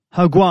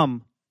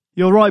Guam,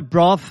 you're right,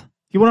 bruv.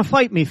 You want to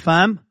fight me,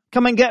 fam?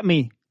 Come and get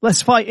me.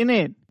 Let's fight,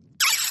 innit?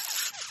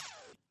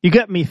 You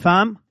get me,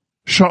 fam?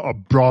 Shut up,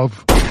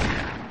 bruv.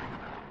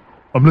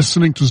 I'm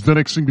listening to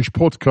Zdenek's English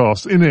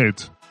podcast,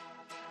 innit?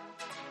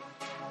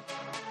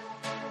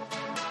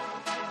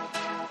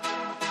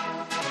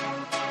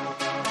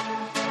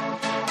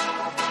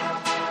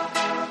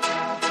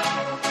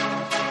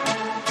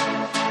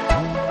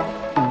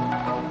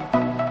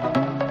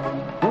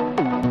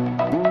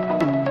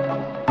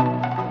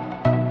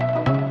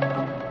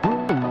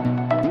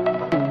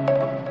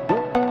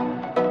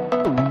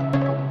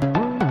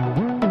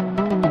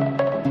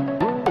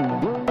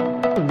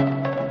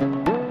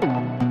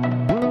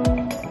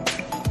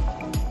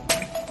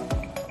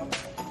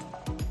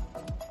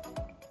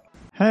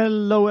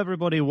 Hello,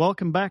 everybody.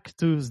 Welcome back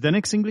to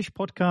Zdenek's English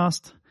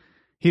podcast.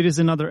 Here is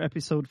another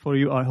episode for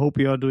you. I hope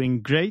you are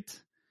doing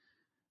great.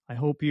 I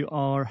hope you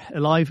are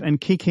alive and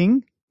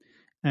kicking.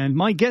 And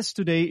my guest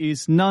today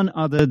is none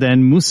other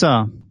than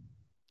Musa.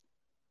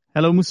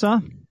 Hello,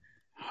 Musa.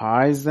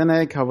 Hi,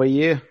 Zdenek. How are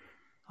you?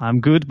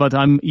 I'm good, but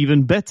I'm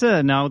even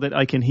better now that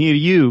I can hear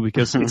you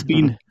because it's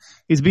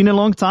been a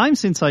long time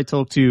since I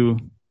talked to you.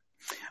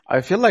 I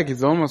feel like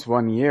it's almost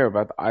 1 year,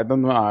 but I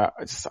don't know. I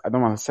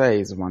don't want to say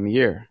it's 1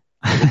 year.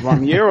 Is it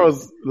 1 year or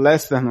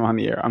less than 1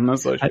 year? I'm not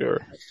so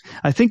sure.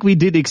 I think we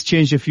did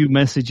exchange a few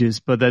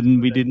messages, but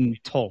then we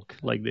didn't talk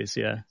like this.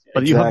 Yeah,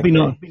 but exactly.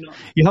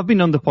 you have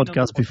been on the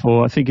podcast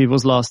before. I think it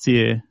was last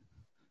year.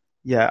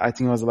 Yeah, I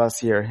think it was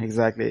last year.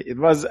 Exactly. It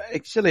was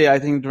actually, I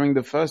think, during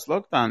the first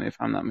lockdown, if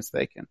I'm not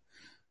mistaken.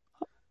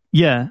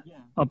 Yeah,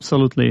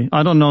 absolutely.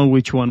 I don't know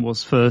which one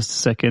was first,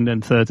 second,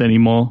 and third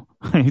anymore.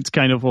 It's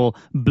kind of all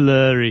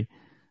blurry.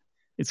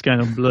 It's kind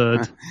of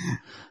blurred.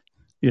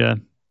 Yeah.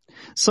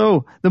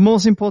 So the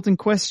most important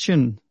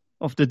question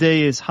of the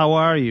day is, how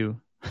are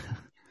you?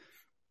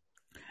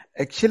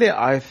 Actually,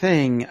 I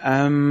think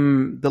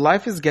the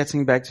life is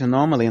getting back to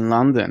normal in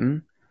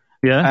London.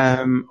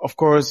 Yeah. Of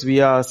course, we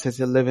are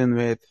still living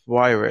with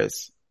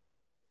virus.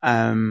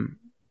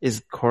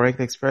 Is correct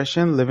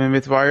expression, living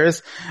with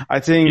virus?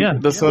 I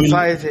think the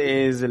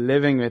society is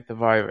living with the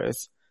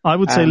virus. I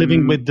would say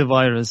living with the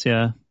virus,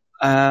 yeah.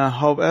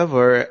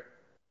 However,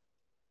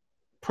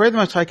 pretty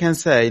much I can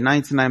say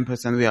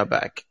 99% we are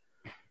back.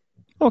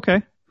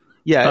 Okay.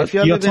 Yeah, if you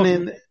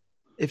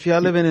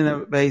are living in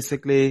a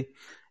basically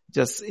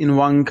just in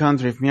one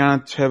country, if you are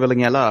not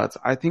traveling a lot,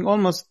 I think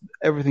almost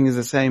everything is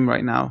the same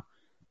right now.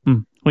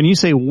 When you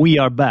say we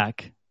are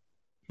back,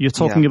 you're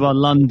talking about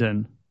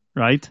London,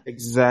 right?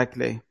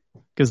 Exactly.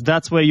 Because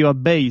that's where you are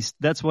based.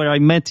 That's where I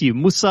met you.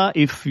 Musa,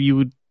 if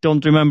you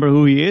don't remember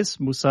who he is,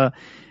 Musa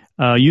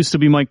used to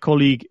be my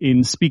colleague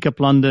in Speak Up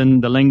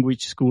London, the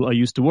language school I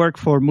used to work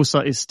for.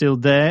 Musa is still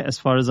there as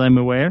far as I'm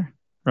aware.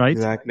 Right?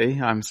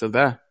 Exactly. I'm still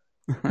there.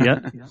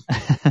 Yeah.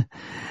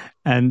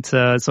 And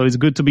so it's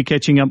good to be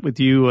catching up with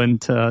you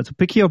and to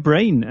pick your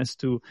brain as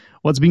to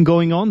what's been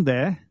going on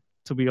there.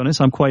 To be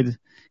honest, I'm quite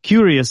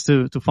curious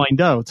to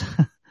find out.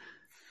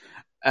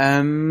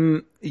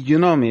 You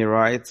know me,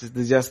 right?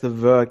 Just a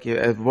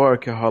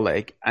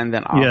workaholic, and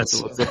then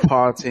afterwards the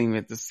partying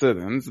with the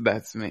students.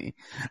 That's me.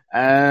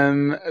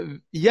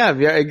 Yeah,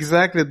 we are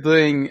exactly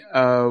doing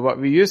what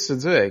we used to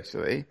do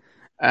actually.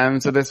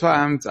 So that's why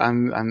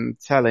I'm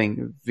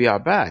telling we are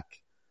back.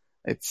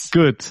 It's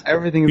good.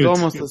 Everything is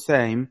almost the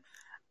same.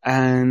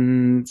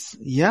 And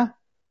yeah,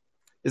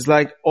 it's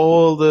like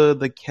all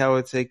the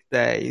chaotic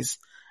days,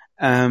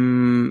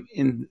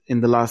 in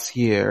the last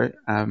year,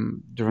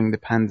 during the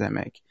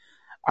pandemic.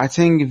 I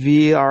think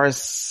we are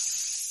slowly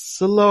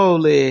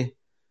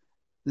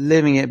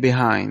leaving it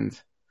behind.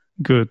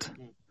 Good.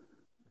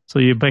 So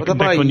you're back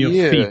on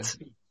your feet,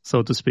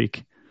 so to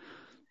speak.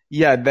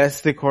 Yeah,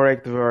 that's the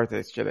correct word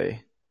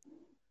actually.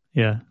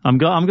 Yeah, I'm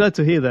glad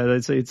to hear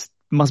that. It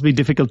must be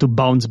difficult to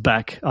bounce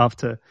back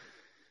after,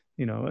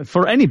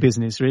 for any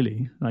business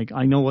really. Like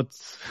I know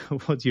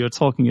what you're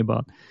talking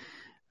about,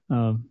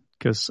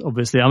 because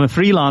obviously I'm a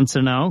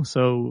freelancer now.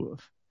 So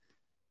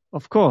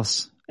of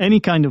course,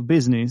 any kind of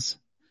business.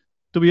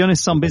 To be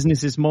honest, some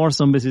businesses more,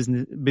 some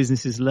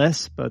businesses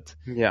less. But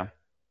yeah,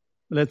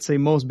 let's say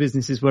most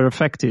businesses were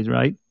affected,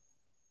 right?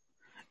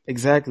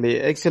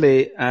 Exactly.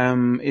 Actually,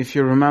 if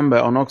you remember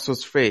on Oxford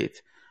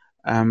Street.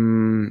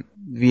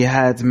 We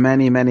had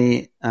many,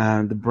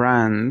 the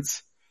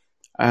brands,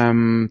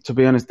 to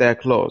be honest, they're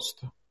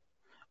closed.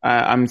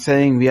 I'm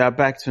saying we are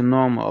back to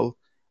normal,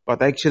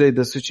 but actually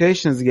the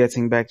situation is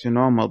getting back to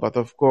normal. But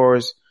of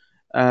course,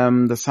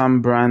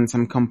 some brands,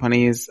 some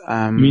companies,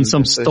 you mean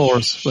some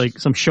stores, like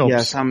some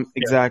shops? Yeah,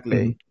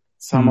 exactly.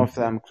 Some of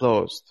them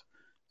closed.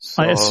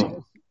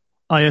 So,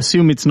 I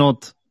assume it's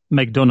not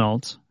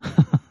McDonald's.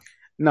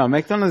 No,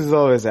 McDonald's is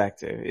always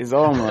active. It's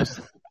almost.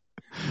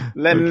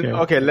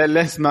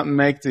 Let's not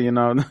make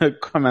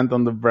comment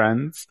on the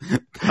brands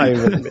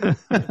privately.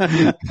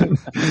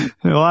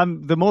 Well,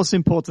 the most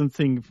important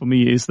thing for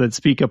me is that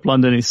Speak Up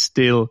London is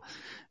still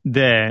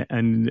there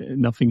and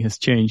nothing has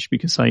changed,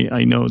 because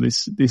I know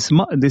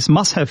this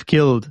must have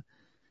killed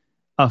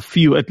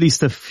at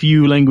least a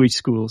few language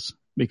schools,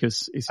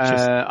 because it's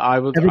just I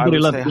everybody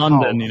would say left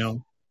London, half.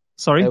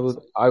 Sorry?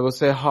 I would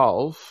say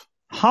half.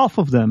 Half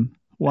of them.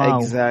 Wow.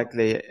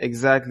 Exactly.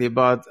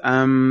 But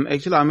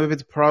actually, I'm a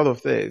bit proud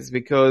of this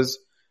because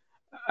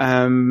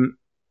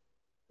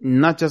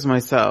not just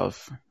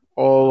myself,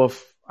 all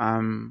of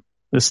the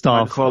my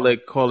staff.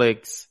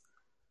 colleagues,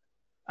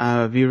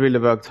 we really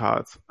worked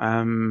hard.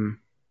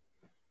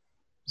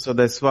 So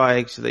that's why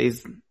actually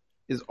is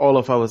all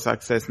of our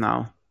success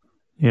now.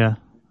 Yeah.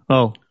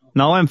 Oh,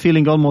 now I'm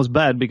feeling almost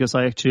bad because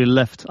I actually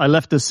left. I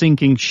left the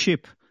sinking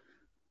ship.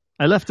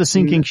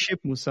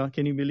 Musa.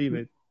 Can you believe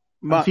it?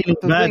 I'm feeling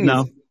bad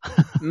now.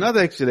 Not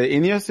actually.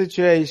 In your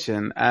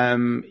situation,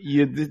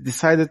 you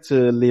decided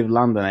to leave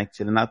London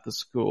actually, not the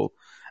school.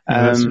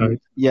 That's right.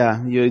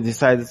 Yeah, you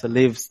decided to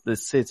leave the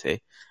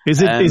city.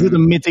 Is it a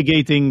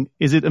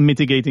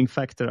mitigating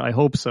factor? I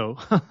hope so.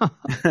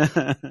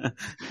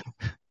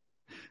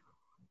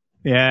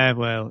 Yeah,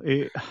 well,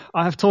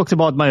 I have talked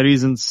about my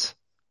reasons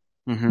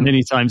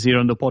many times here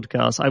on the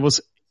podcast. I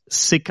was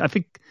sick. I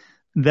think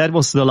that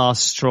was the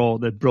last straw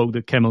that broke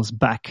the camel's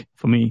back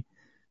for me.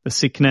 The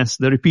sickness,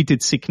 the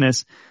repeated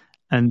sickness,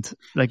 and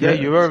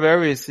you were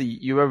very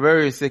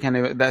sick,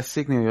 and that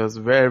sickness was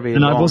very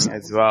long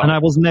as well. And I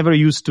was never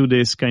used to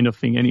this kind of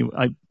thing. Anyway,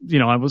 I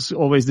was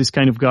always this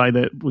kind of guy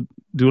that would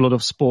do a lot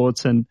of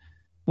sports and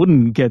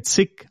wouldn't get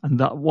sick. And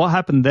what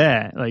happened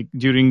there,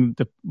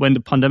 when the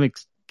pandemic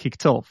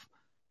kicked off,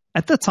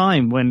 at the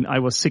time when I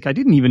was sick, I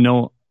didn't even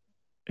know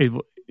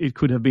it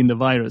could have been the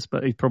virus,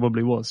 but it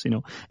probably was.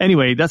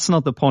 Anyway, that's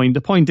not the point.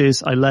 The point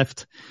is, I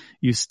left.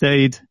 You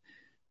stayed.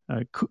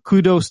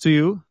 Kudos to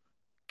you,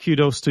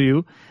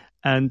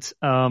 and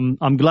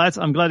I'm glad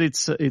it's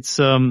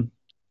still,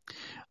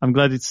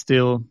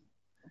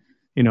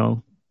 in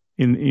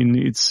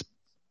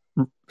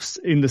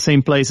the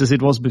same place as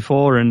it was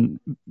before and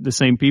the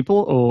same people,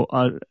 or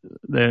are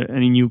there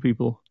any new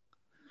people?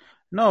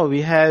 No,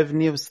 we have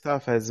new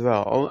stuff as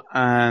well,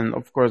 and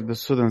of course the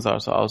students are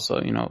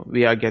also,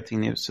 we are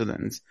getting new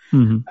students.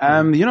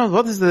 Mm-hmm.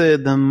 What is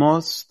the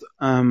most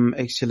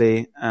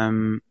actually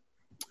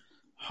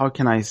how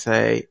can I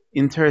say,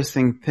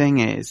 interesting thing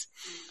is,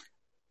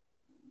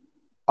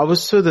 our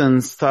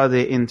students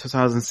study in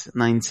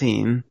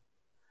 2019,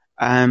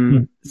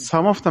 and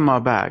some of them are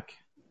back,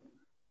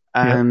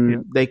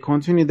 and they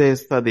continue their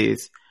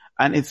studies,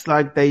 and it's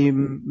like they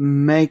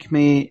make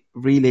me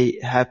really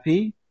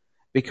happy,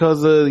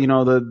 because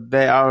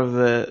they are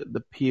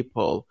the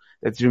people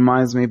that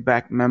reminds me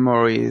back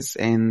memories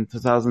in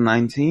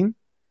 2019,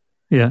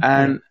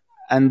 and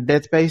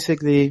that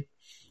basically.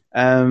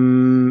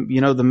 To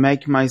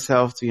make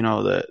myself to,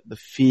 the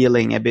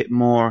feeling a bit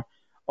more,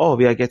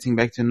 we are getting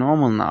back to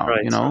normal now,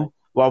 right.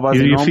 What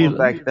was normal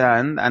back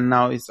then, and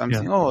now it's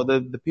something,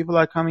 the people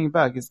are coming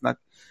back. It's not,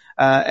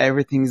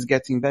 everything is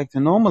getting back to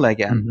normal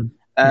again.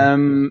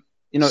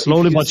 Mm-hmm.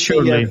 Slowly but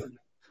surely.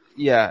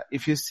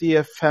 If you see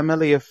a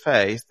familiar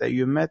face that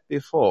you met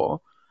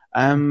before,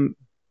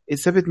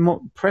 it's a bit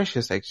more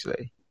precious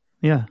actually.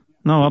 Yeah,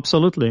 no,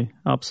 absolutely.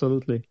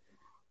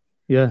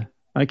 Yeah,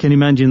 I can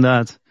imagine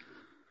that.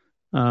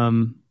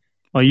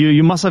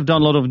 You must have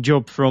done a lot of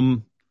job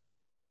from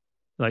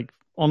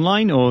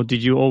online, or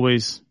did you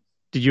always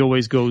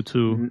go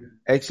to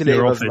actually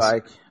your it was office?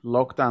 like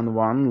lockdown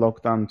 1,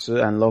 lockdown 2,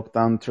 and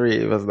lockdown 3.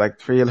 It was like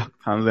 3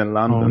 lockdowns in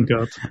London. Oh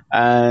God.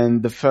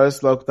 And the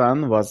first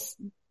lockdown was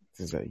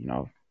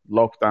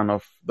lockdown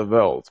of the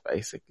world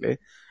basically,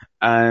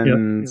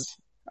 and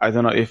I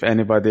don't know if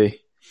anybody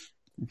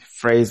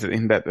phrased it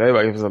in that way,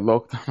 but it was a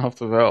lockdown of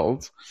the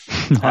world.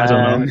 I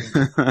don't know.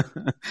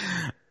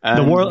 And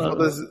the world,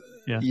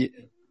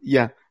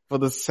 for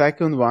the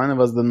second one, it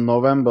was the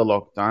November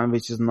lockdown,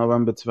 which is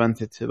November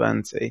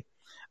 2020.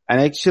 And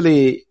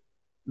actually,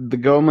 the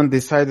government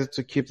decided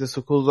to keep the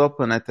schools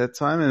open at that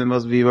time, and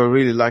we were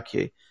really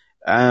lucky.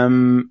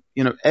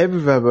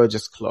 Everywhere were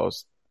just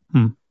closed.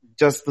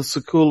 Just the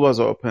school was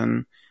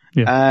open,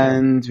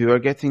 and we were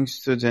getting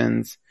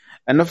students.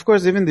 And of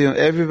course, even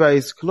everywhere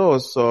is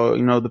closed, so,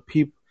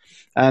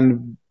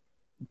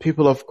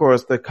 people, of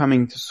course, they're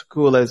coming to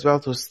school as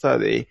well to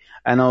study,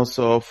 and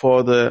also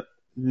for the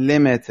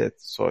limited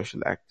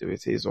social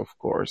activities, of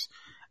course.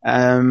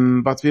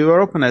 But we were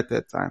open at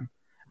that time.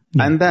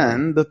 And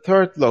then the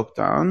third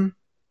lockdown,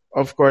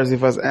 of course, it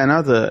was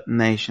another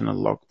national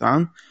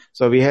lockdown.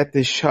 So we had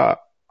this shut.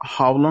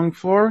 How long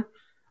for?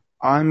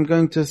 I'm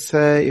going to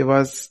say it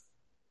was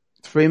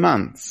 3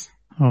 months.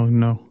 Oh,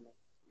 no.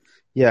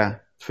 Yeah,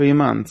 3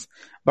 months.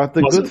 But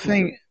the good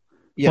thing...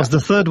 Was the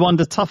third one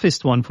the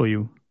toughest one for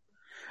you?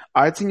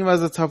 I think it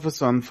was the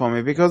toughest one for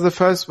me, because the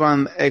first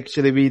one,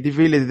 actually, we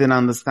really didn't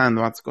understand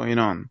what's going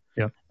on.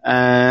 Yeah.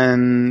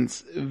 And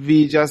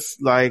we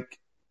just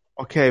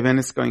okay, when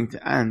it's going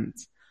to end.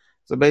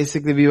 So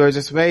basically we were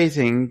just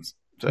waiting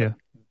that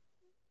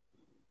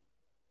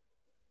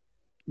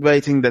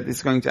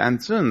it's going to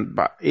end soon,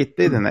 but it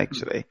didn't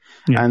actually.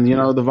 Yeah. And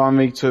the 1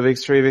 week, 2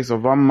 weeks, 3 weeks, or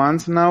 1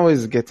 month now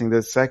is getting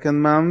the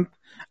second month,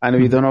 and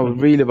we don't know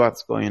really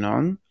what's going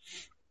on.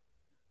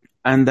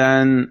 And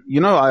then,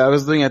 I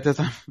was doing at the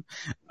time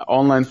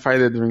online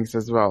Friday drinks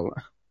as well.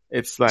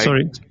 It's like,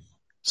 sorry,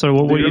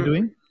 what were you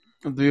doing?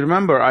 do you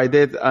remember I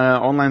did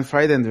online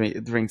Friday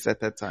drinks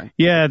at that time?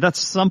 Yeah, that's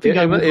something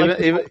I would like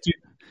to talk to you.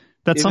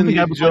 That's something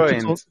I would like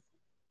to talk.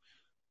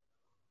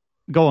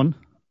 Go on.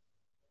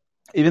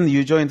 Even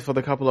you joined for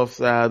the couple of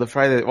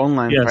the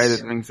online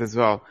Friday drinks as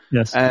well.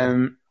 Yes.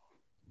 And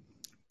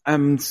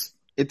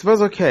it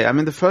was okay. I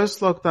mean, the first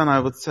lockdown, I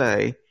would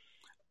say,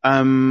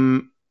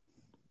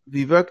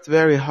 we worked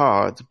very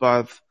hard,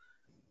 but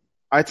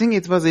I think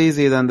it was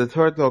easier than the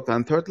third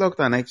lockdown. Third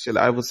lockdown, actually,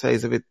 I would say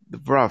is a bit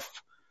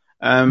rough.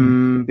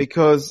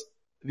 Because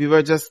we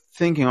were just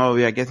thinking, oh,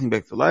 we are getting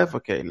back to life.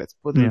 Okay, let's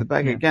put in the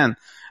bag again.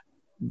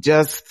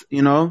 Just,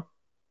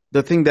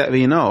 the thing that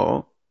we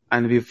know,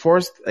 and we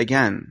forced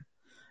again.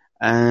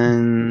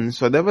 And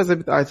so that was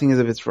I think is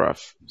a bit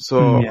rough.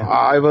 So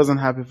I wasn't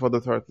happy for the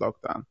third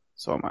lockdown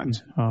so much.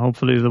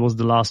 Hopefully that was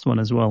the last one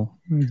as well.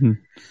 Mm-hmm.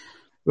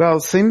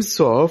 Well, seems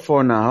so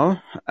for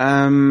now.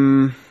 I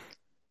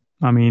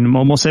mean,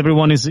 almost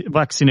everyone is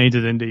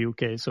vaccinated in the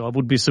UK, so I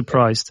would be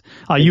surprised.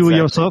 Are you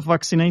yourself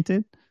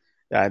vaccinated?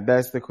 Yeah,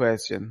 that's the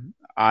question.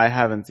 I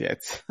haven't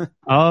yet.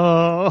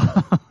 Oh.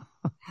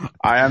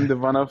 I am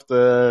one of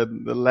the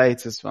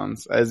latest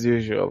ones, as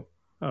usual.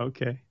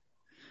 Okay.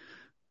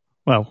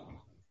 Well,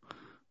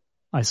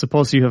 I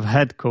suppose you have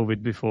had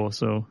COVID before,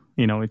 so,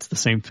 it's the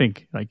same thing.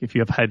 Like, if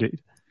you have had it,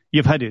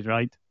 you've had it,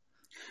 right?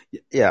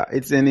 Yeah,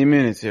 it's an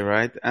immunity,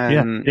 right?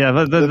 And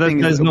but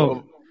there's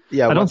no...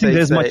 Yeah, I don't think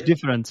there's much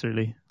difference,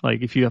 really.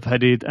 Like, if you have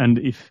had it and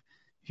if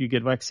you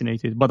get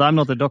vaccinated. But I'm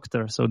not a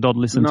doctor, so don't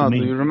listen to me.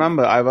 No, do you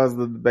remember? I was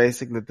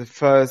basically the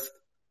first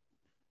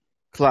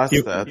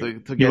cluster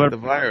to get the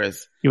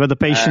virus. You were the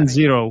patient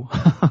zero.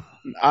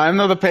 I'm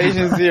not a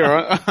patient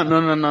zero.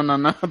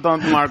 No.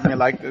 Don't mark me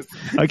like this.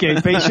 Okay,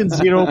 patient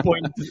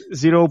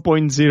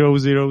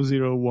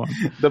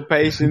 0.00001. The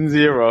patient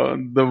zero,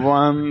 the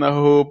one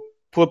who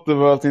put the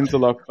world into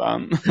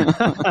lockdown.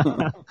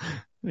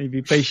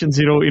 Maybe patient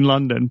zero in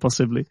London,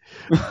 possibly.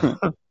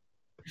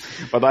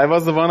 But I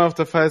was one of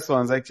the first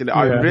ones, actually. Yeah.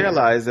 I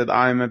realized that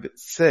I'm a bit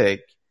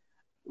sick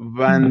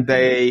when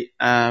they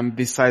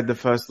decided the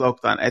first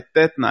lockdown. At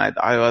that night,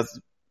 I was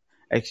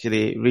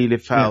actually really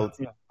felt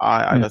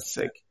I was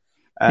sick.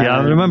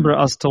 I remember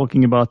us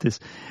talking about this.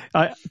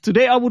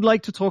 Today, I would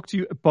like to talk to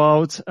you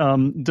about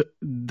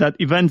that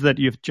event that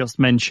you've just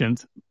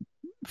mentioned,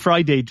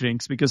 Friday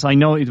drinks, because I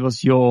know it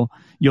was your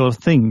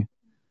thing.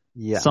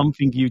 Yeah.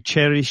 Something you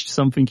cherished,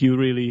 something you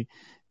really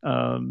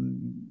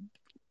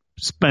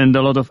spend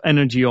a lot of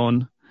energy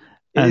on.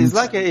 It's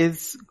like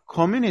it's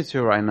community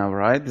right now,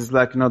 right? It's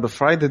like, the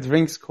Friday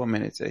drinks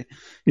community.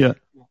 Yeah.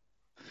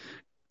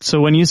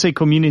 So when you say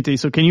community,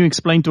 so can you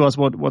explain to us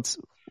what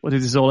it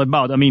is all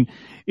about? I mean,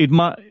 it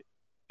might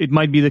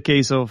be the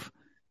case of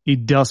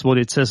it does what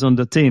it says on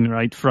the tin,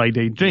 right?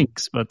 Friday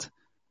drinks, but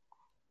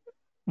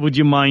would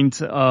you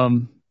mind?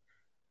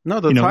 No,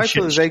 the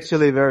title is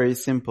actually very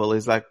simple.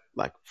 It's like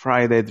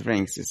Friday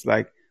drinks. It's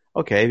like,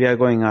 okay, we are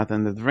going out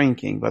and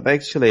drinking, but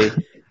actually,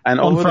 and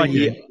on over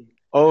Friday.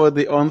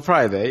 on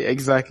Friday,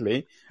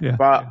 exactly. Yeah.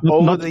 But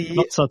not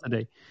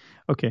Saturday.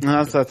 Okay.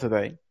 Not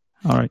Saturday.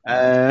 All right.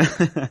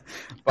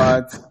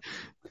 But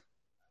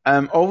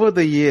over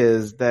the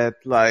years that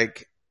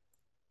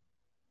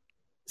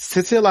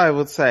still I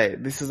would say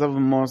this is the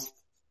most,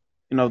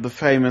 the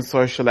famous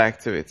social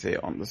activity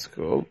at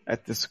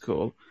the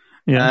school.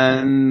 Yeah.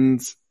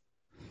 And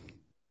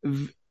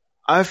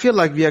I feel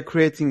like we are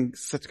creating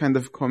such kind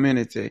of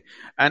community.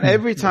 And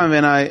every time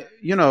when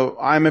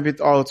I'm a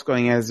bit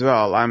outgoing as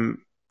well.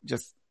 I'm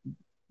just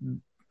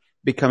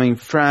becoming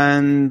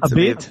friends. A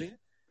bit?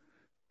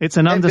 It's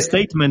an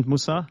understatement,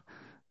 Musa.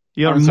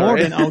 You're more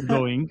than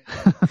outgoing.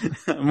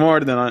 More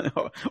than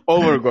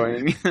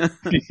overgoing.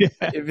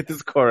 If it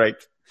is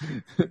correct.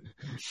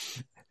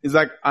 It's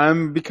like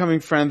I'm becoming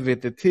friends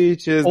with the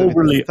teachers, with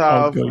the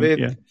staff,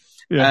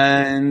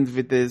 and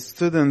with the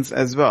students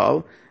as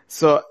well.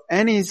 So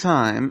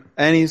anytime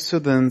any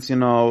students,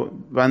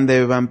 when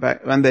they go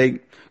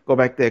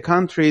back to their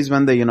countries,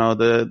 when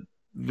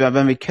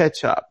when we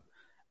catch up,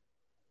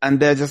 and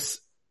they're just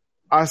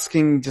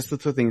asking just the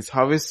two things: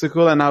 how is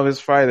school and how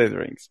is Friday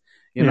drinks?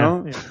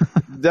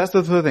 Just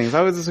the two things: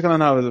 how is the school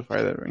and how is the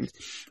Friday drinks?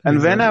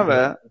 And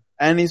whenever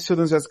any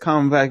students just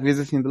come back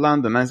visiting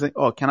London, I say,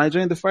 "Oh, can I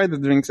join the Friday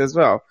drinks as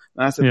well?"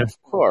 And I said,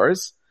 "Of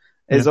course."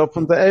 It's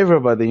open to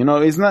everybody.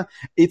 It's not.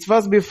 It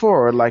was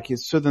before like a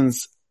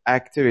students'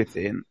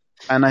 activity,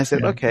 and I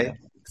said, "Okay,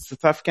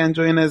 staff can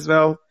join as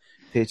well,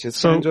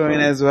 teachers can join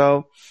as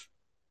well."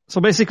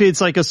 So basically,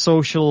 it's like a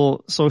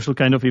social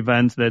kind of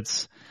event.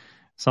 That's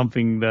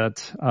something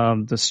that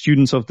the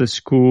students of the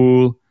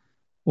school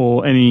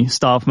or any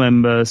staff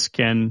members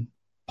can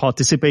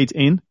participate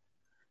in.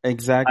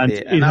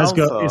 Exactly. And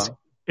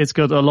it's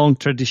got a long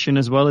tradition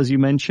as well, as you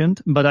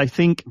mentioned. But I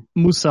think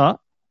Musa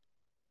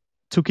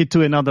took it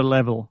to another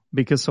level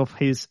because of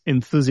his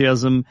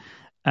enthusiasm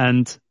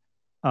and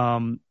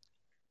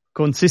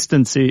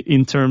consistency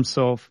in terms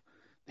of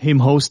him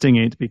hosting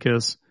it,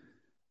 because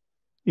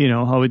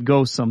how it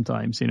goes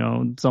sometimes,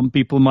 some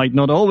people might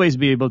not always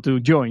be able to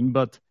join,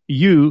 but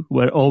you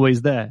were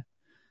always there.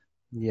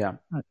 Yeah.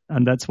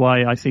 And that's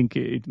why I think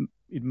it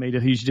made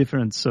a huge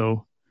difference.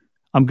 So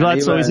I'm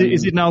glad. So is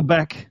it now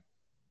back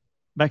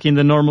in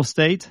the normal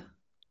state?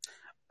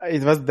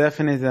 It was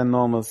definitely a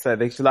normal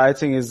set. Actually, I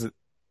think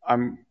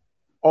I'm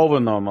over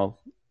normal.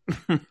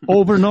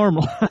 Over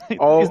normal.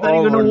 Is that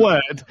even a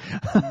word?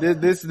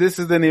 This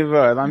is the new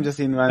word. I'm just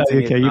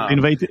inventing it now. You've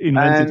invented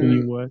a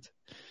new word.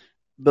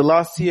 The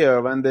last year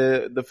when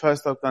the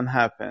first lockdown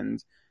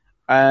happened,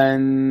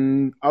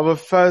 and our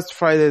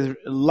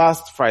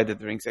last Friday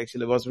drinks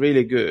actually was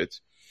really good.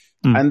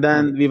 And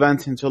then we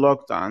went into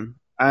lockdown.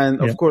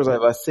 And of course I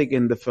was sick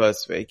in the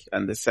first week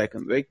and the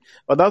second week.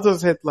 But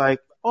others said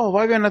like, oh,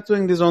 why we're not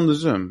doing this on the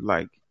Zoom?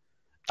 Like,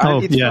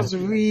 and it was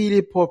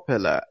really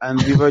popular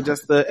and we were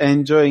just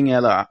enjoying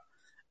a lot.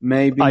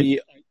 Maybe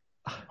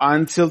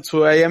until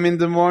 2 a.m. in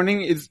the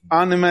morning, it's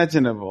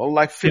unimaginable.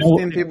 Like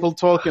 15 people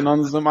talking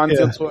on Zoom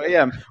until 2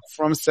 a.m.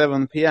 from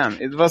 7 p.m.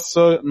 It was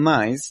so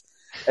nice,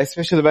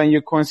 especially when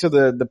you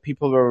consider the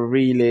people were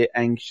really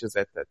anxious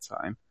at that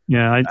time.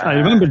 Yeah, I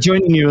remember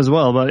joining you as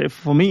well, but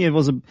for me it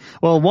was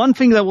one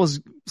thing that was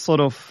sort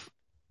of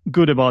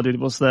good about it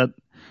was that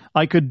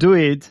I could do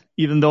it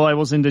even though I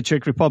was in the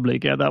Czech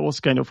Republic. Yeah, that was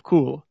kind of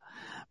cool.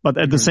 But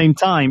at the same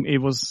time, it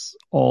was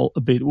all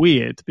a bit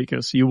weird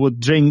because you would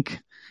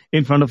drink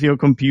in front of your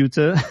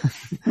computer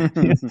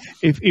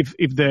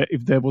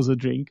if there was a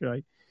drink,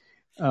 right?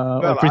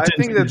 Well, I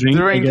think the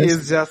drink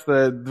is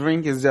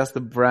just a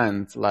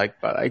brand,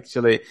 like, but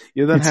actually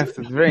you don't have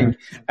to drink.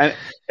 And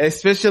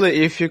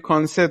especially if you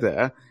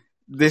consider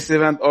this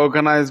event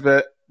organized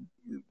by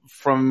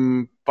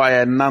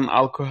a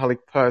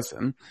non-alcoholic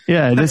person.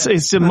 Yeah,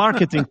 it's a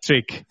marketing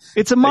trick.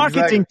 It's a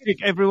marketing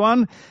trick,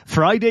 everyone.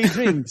 Friday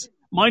drinks.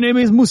 My name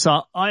is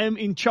Musa. I am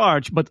in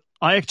charge, but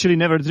I actually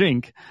never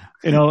drink.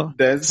 You know,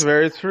 that's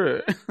very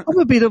true. I'm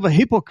a bit of a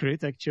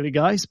hypocrite, actually,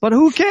 guys, but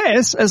who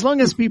cares? As long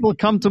as people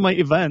come to my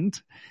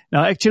event.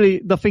 Now,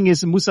 actually, the thing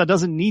is, Musa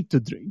doesn't need to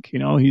drink. You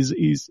know,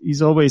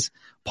 he's always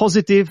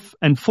positive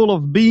and full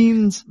of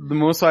beans. The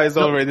Musa is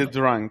already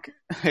drunk.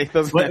 He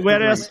doesn't have to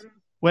drink.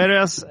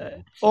 Whereas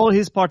all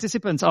his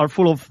participants are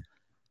full of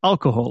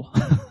alcohol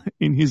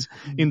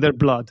in their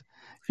blood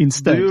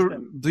instead.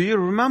 Do you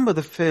remember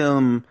the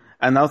film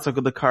and also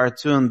the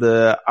cartoon,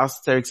 the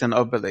Asterix and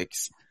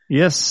Obelix?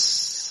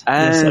 Yes.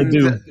 And yes, I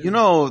do. You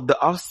know, the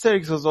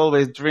Asterix was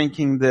always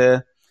drinking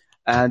that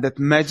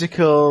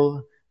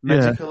magical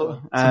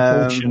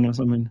potion or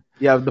something.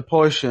 Yeah, the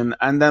potion.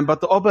 And then,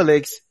 but the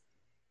Obelix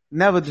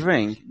never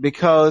drink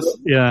because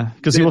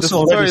he was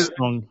already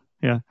strong.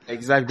 Yeah,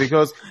 exactly.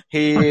 Because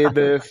he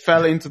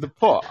fell into the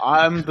pot.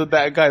 I'm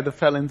that guy that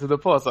fell into the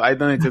pot, so I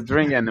don't need to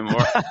drink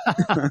anymore.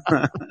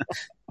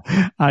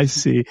 I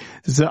see.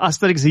 So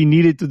Asterix, he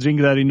needed to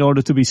drink that in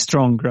order to be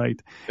strong,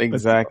 right?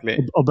 Exactly.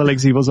 But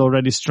Obelix, he was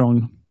already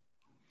strong.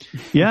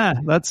 Yeah,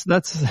 that's.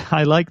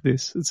 I like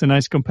this. It's a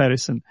nice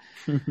comparison.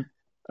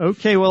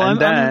 Okay, well,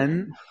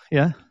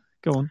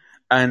 go on.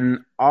 And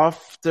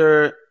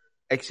after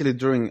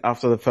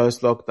the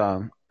first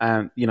lockdown,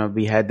 you know,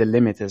 we had the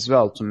limit as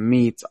well to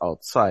meet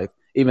outside,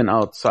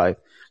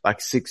 like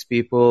 6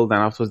 people. Then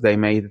afterwards they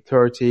made it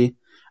 30.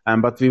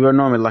 But we were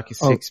normally like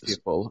 6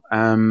 people.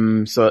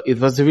 So it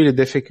was really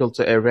difficult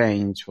to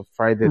arrange for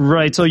Friday.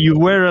 Right. So you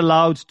were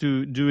allowed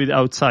to do it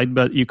outside,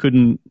 but you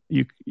couldn't,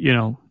 you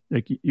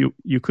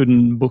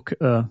couldn't book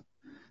a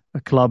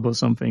club or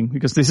something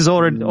because this is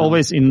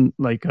always in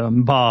like a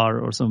bar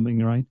or something,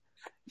 right?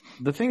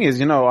 The thing is,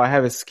 you know, I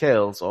have a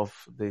scales of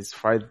these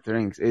Friday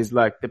drinks. It's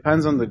like,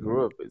 depends on the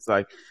group. It's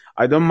like,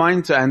 I don't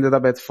mind to end it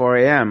up at 4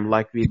 a.m.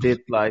 like we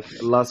did like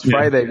last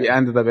Friday. We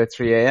ended up at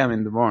 3 a.m.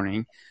 in the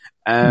morning.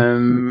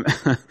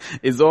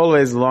 It's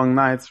always long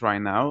nights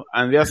right now.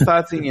 And we are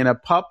starting in a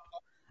pub.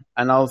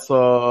 And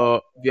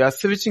also we are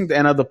switching to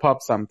another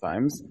pub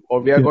sometimes,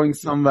 or we are going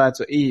somewhere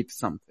to eat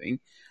something.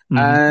 Mm-hmm.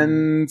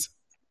 And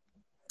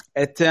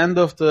at the end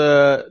of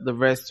the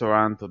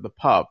restaurant or the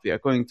pub, we are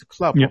going to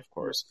club, of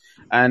course.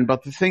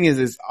 But the thing is,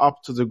 it's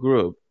up to the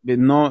group. They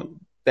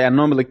are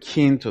normally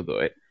keen to do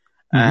it.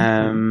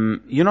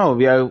 Mm-hmm. You know,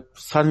 we are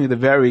starting with a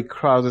very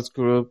crowded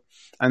group,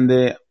 and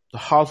the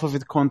half of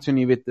it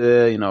continue with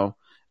the, you know,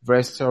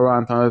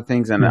 restaurant and other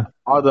things, and the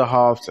other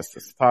half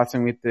just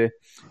starting with the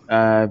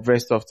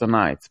rest of the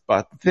night.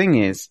 But the thing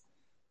is,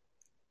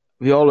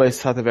 we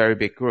always had a very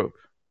big group.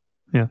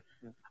 Yeah.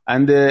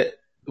 And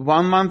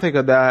 1 month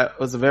ago, that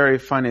was a very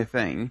funny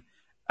thing.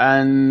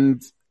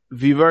 And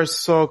we were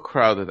so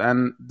crowded.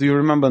 And do you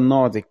remember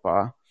Nordic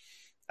Bar?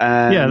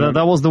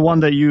 That was the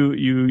one that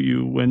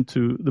you went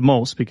to the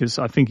most, because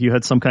I think you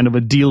had some kind of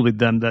a deal with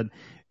them that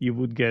you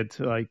would get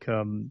like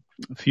a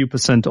few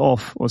 %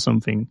 off or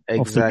something. Exactly.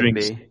 Off the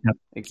drinks. Yeah.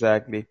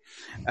 Exactly.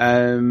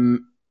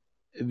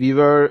 We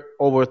were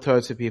over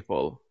 30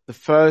 people the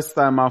first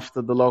time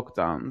after the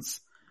lockdowns.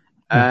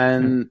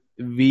 And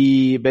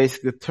we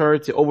basically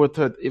 30,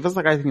 it was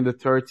like, I think the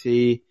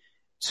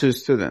 32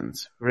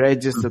 students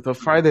registered for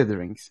Friday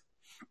drinks.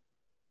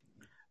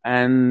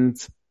 And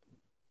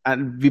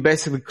we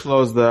basically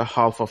closed the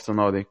half of the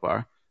Nordic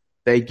Bar.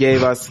 They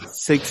gave us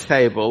 6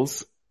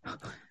 tables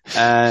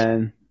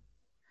And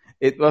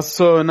it was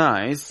so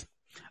nice.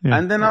 Yeah.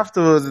 And then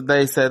afterwards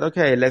they said,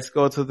 okay, let's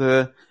go to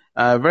the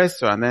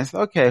restaurant. And I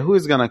said, okay, who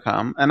is going to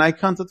come? And I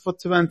counted for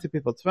 20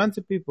 people.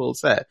 20 people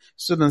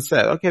students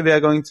said, okay, we are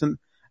going to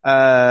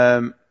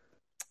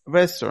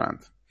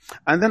restaurant.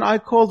 And then I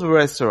called the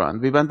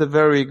restaurant. We went to a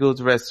very good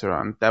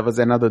restaurant. That was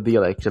another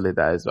deal actually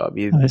there as well.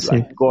 We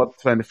got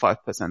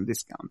 25%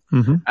 discount.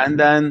 Mm-hmm. And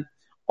then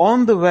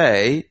on the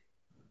way,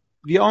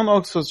 we on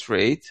Oxford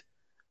Street,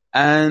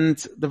 and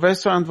the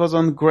restaurant was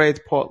on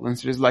Great Portland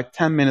Street. It was like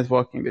 10-minute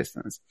walking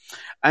distance.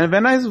 And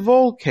when I was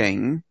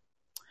walking,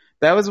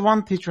 there was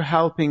one teacher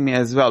helping me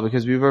as well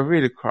because we were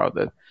really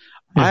crowded.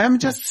 Yeah. I am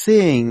just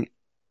seeing,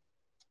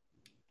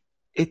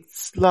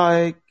 it's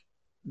like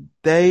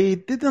they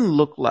didn't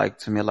look like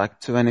to me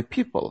like 20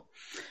 people.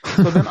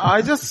 So then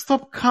I just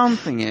stopped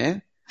counting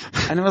it,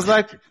 and it was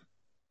like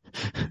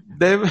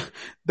they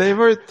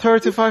were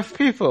 35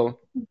 people.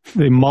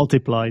 They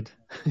multiplied.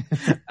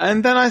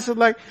 And then I said,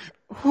 like,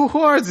 who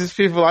are these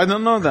people? I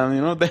don't know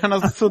them, they are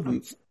not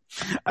students.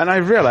 And I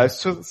realized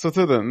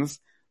students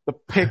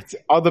picked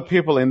other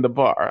people in the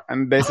bar,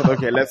 and they said,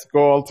 okay, let's go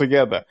all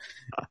together.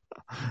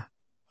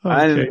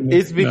 Okay, and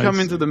it's become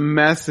into the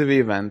massive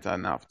event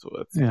and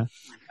afterwards. Yeah.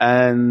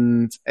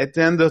 And at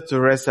the end of the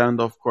restaurant,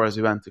 of course,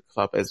 we went to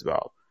club as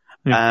well.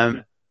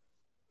 Yeah.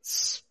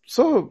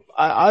 So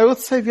I would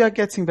say we are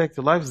getting back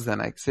to life,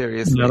 Zdenek,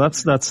 seriously. No,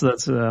 that's,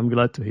 I'm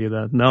glad to hear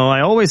that. No, I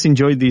always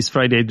enjoyed these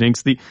Friday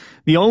drinks.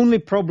 The only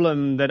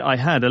problem that I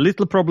had, a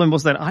little problem,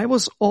 was that I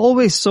was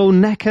always so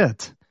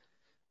knackered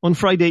on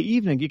Friday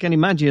evening. You can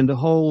imagine the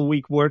whole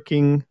week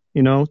working,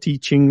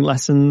 teaching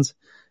lessons.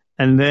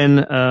 And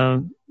then,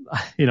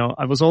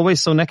 I was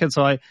always so knackered.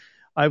 So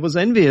I was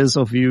envious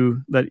of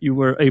you that you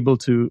were able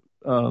to,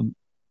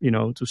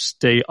 to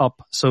stay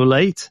up so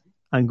late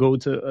and go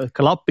to a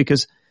club,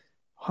 because,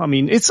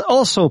 it's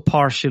also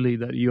partially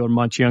that you're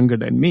much younger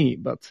than me,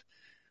 but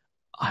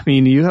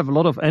you have a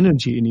lot of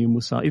energy in you,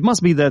 Musa. It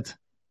must be that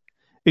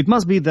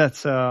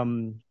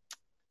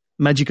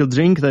magical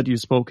drink that you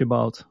spoke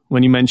about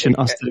when you mentioned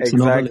Asterix.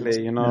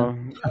 Exactly.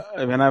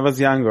 When I was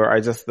younger,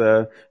 I just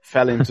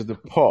fell into the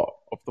pot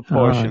of the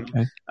portion. Oh,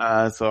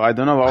 okay. So I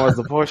don't know what was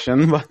the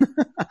portion, but.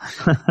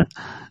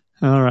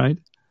 All right.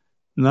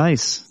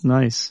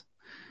 Nice.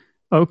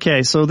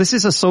 Okay. So this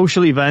is a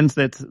social event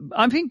that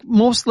I think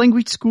most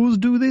language schools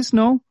do this,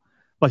 no?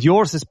 But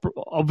yours is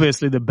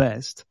obviously the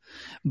best.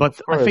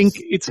 But I think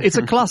it's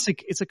a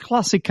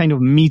classic kind of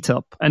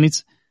meetup. And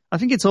I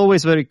think it's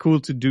always very cool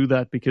to do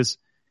that, because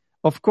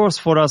of course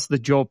for us, the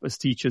job as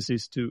teachers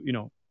is to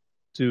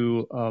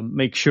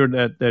make sure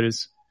that there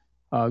is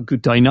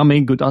good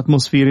dynamic, good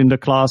atmosphere in the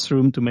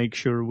classroom, to make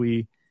sure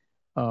we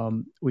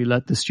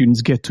let the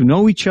students get to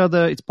know each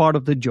other. It's part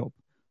of the job.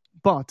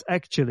 But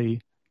actually,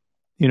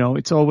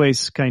 it's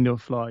always kind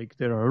of like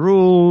there are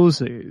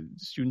rules.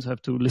 Students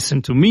have to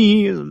listen to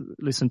me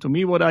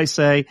what I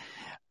say,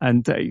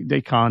 and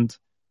they can't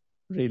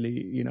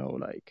really,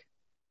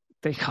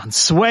 they can't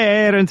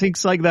swear and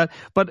things like that.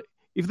 But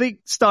if they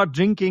start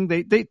drinking,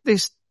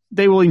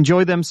 they will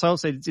enjoy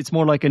themselves. It's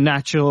more like a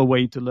natural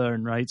way to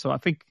learn, right? So I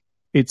think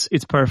it's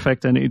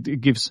perfect, and it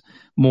gives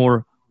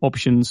more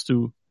options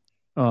to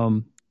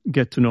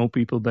get to know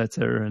people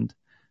better. And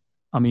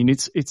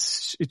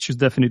it should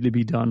definitely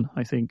be done.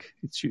 I think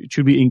it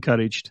should be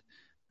encouraged,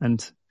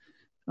 and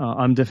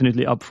I'm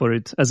definitely up for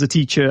it. As a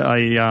teacher,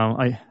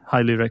 I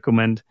highly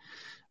recommend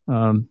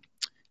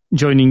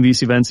joining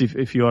these events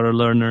if you are a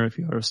learner, if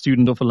you are a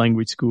student of a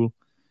language school.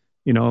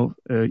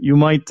 You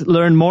might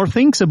learn more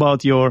things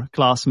about your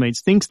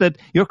classmates, things that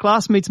your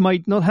classmates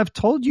might not have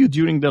told you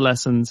during the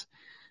lessons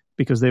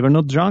because they were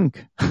not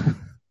drunk.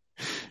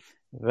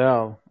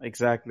 Well,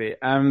 exactly.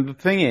 The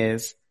thing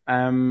is,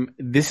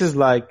 this is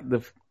like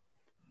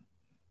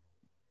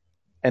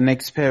an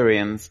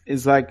experience.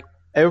 It's like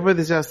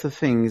everybody just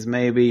thinks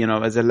maybe,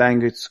 as a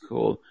language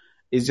school,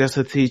 it's just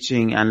a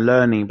teaching and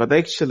learning. But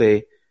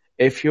actually,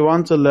 if you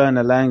want to learn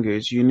a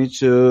language, you need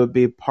to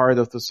be part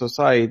of the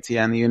society,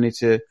 and you need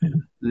to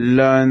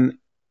learn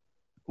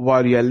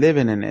while you're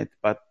living in it.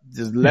 But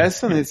the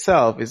lesson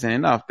itself isn't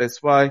enough.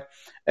 That's why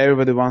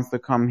everybody wants to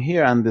come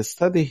here and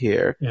study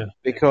here,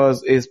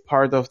 because it's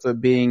part of the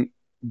being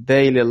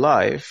daily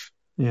life.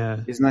 Yeah.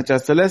 It's not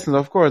just a lesson.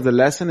 Of course, the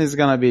lesson is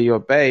going to be your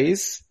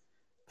base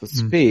to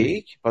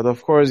speak, but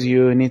of course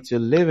you need to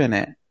live in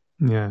it.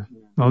 Yeah.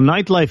 Well,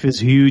 nightlife is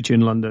huge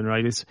in London,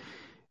 right?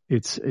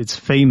 It's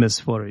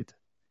famous for it.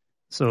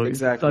 So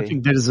exactly. I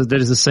think there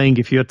is a saying: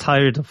 if you're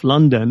tired of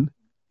London,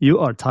 you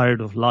are tired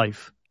of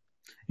life.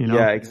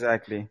 Yeah,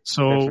 exactly.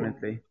 So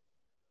definitely,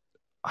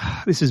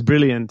 this is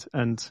brilliant,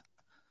 and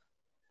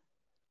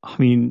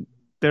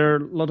there are a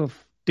lot of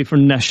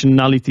different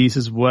nationalities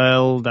as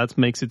well. That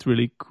makes it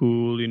really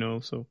cool,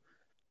 So,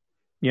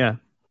 yeah.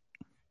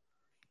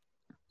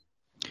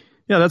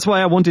 Yeah, that's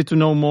why I wanted to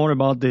know more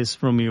about this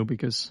from you,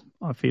 because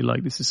I feel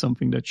like this is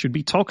something that should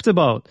be talked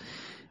about.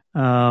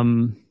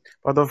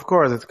 But of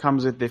course, it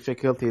comes with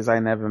difficulties I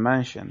never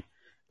mentioned.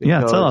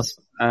 Because, tell us.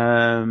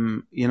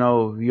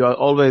 You are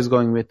always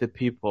going with the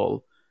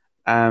people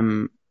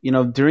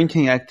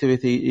drinking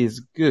activity is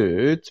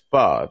good,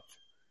 but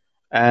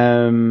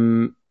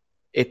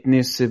it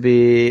needs to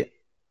be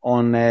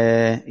on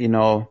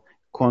a,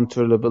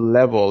 controllable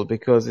level,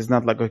 because it's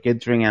not like, okay,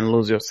 drink and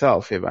lose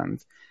yourself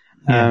event.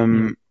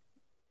 Wait.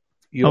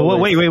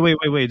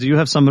 Do you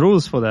have some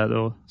rules for that,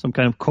 or some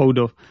kind of code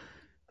of?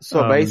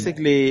 So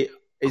basically,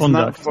 it's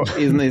not for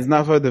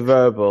the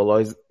verbal,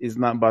 or it's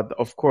not, but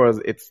of course,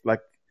 it's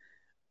like,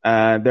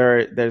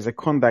 there's a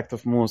conduct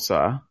of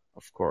Musa,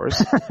 of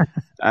course.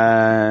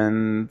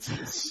 And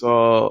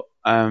so,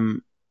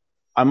 I'm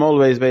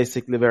always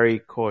basically very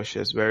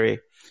cautious, very,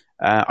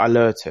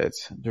 alerted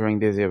during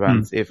these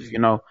events. If,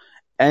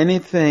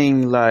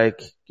 anything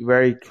like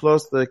very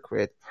close to the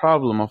create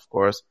problem, of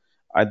course,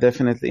 I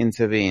definitely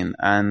intervene.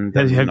 And,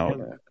 have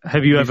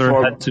you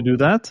ever had to do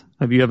that?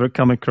 Have you ever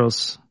come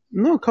across?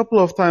 No, a couple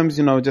of times,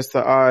 just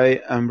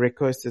I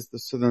requested the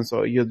students,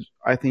 or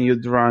I think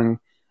you drank,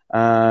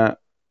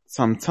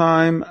 some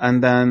time,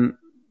 and then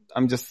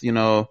I'm just,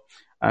 I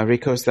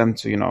request them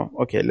to,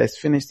 okay, let's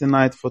finish the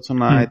night for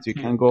tonight. You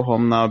can go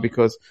home now,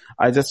 because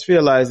I just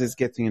realize it's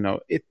getting,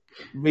 it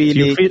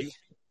really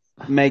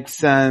makes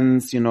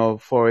sense,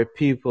 for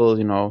people,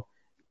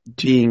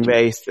 being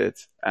wasted.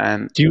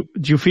 And do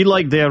you feel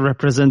like they are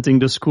representing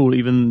the school,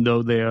 even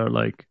though they are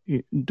like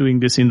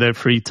doing this in their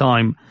free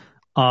time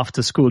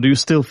after school? Do you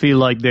still feel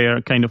like they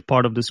are kind of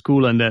part of the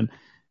school, and then,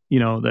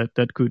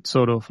 that could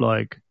sort of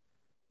like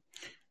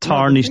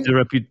tarnish the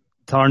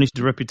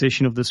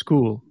reputation of the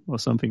school or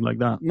something like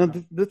that? No,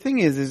 the thing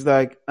is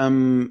like,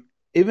 even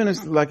if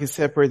it's like a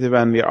separate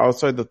event, we're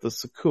outside of the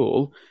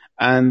school,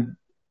 and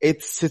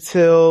it's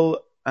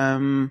still,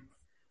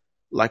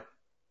 like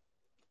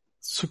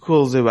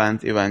school's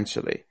event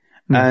eventually.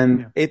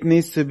 And it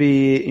needs to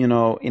be, in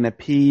a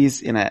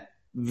peace, in a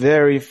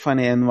very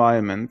funny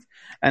environment.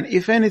 And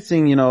if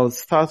anything,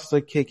 starts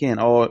to kick in,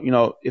 or,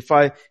 if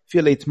I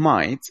feel it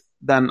might,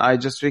 then I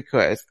just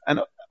request.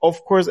 And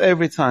of course,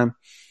 every time,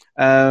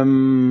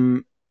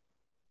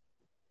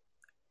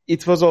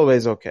 it was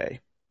always okay.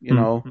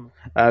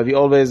 We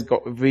always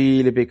got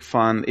really big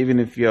fun, even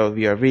if we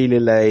are really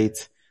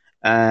late,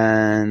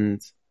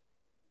 and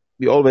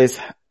we always,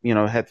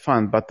 had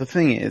fun. But the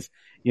thing is,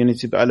 you need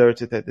to be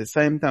alerted at the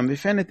same time.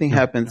 If anything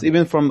happens,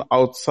 even from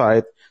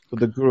outside to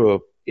the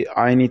group,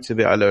 I need to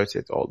be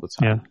alerted all the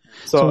time. Yeah.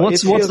 So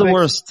what's the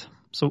worst?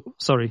 So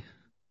sorry.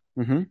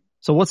 Mm-hmm.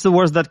 So what's the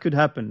worst that could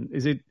happen?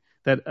 Is it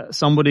that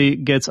somebody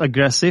gets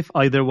aggressive,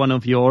 either one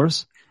of your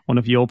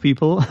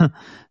people,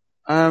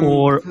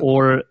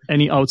 or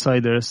any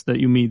outsiders that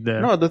you meet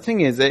there? No, the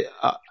thing is,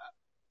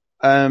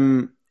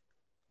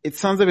 it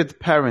sounds a bit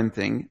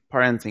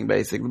parenting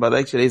basically, but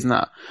actually it's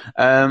not.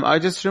 I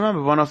just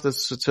remember one of the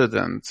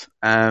students,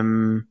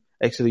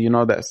 actually,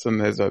 that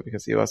student as well,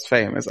 because he was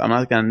famous. I'm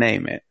not going to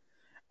name it.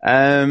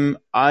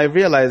 I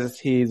realized that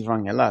he's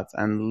wrong a lot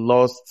and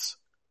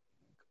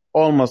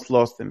almost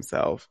lost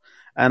himself.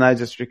 And I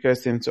just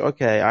requested him to,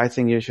 okay, I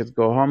think you should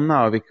go home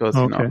now, because,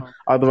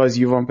 otherwise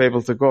you won't be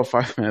able to go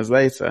 5 minutes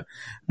later.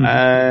 Mm-hmm.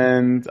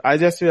 And I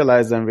just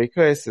realized and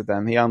requested,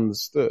 and he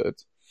understood.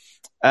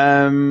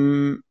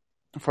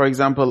 For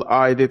example,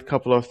 I did a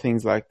couple of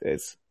things like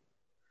this.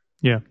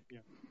 Yeah.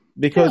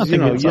 Because, I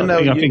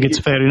think it's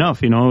fair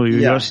enough,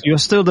 you're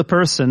still the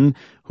person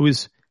who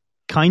is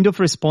kind of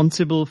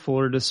responsible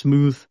for the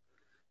smooth,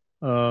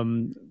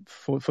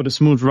 for the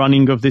smooth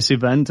running of this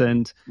event.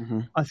 And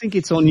I think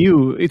it's on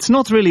you. It's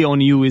not really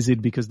on you, is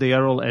it? Because they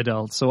are all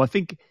adults. So I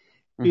think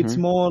it's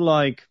more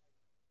like,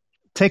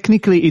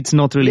 technically it's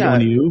not really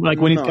on you. Like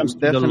when it comes to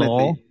the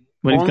law.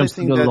 When it comes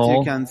to the law,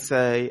 you can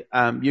say,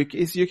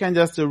 you can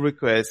just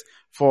request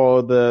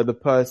for the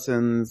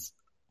person's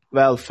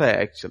welfare,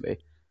 actually.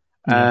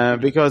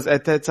 Because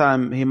at that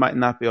time he might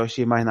not be, or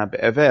she might not be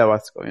aware of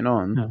what's going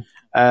on.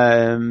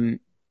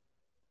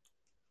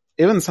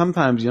 Even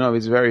sometimes,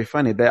 it's very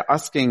funny. They're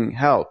asking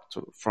help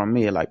from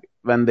me, like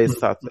when they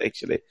start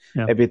actually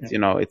a bit,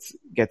 it's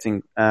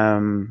getting,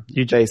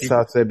 they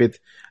start a bit,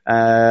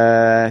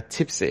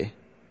 tipsy.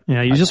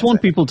 Yeah, you just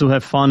want people to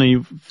have fun,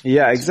 and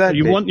exactly.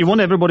 You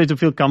want everybody to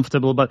feel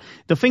comfortable. But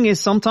the thing is,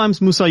 sometimes,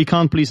 Musa, you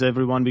can't please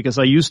everyone, because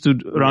I used to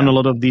run a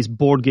lot of these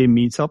board game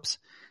meetups,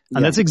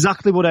 and that's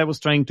exactly what I was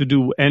trying to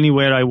do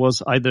anywhere I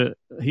was, either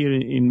here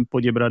in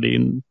Poděbrady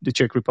in the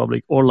Czech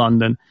Republic or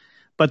London.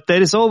 But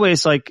there is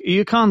always like,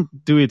 you can't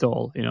do it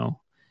all,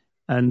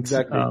 And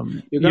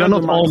exactly. You're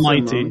not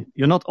almighty.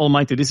 You're not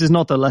almighty. This is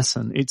not a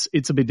lesson.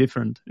 It's a bit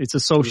different. It's a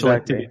social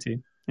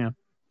activity. Yeah.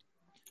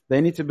 They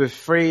need to be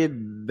free.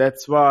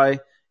 That's why,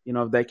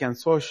 they can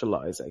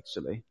socialize,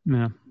 actually.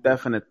 Yeah.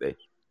 Definitely.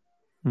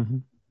 Mm-hmm.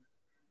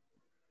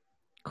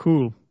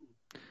 Cool.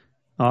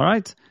 All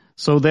right.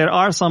 So there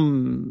are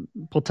some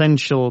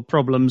potential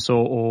problems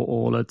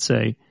or let's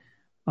say,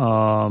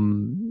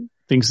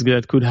 things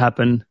that could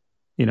happen,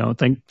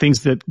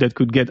 things that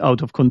could get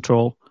out of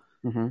control.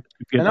 Mm-hmm.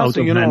 And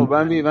also,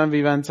 when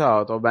we went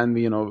out, or when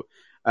we,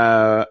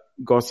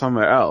 go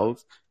somewhere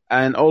else,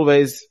 and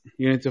always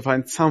you need to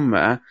find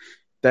somewhere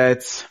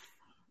that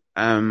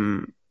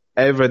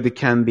everybody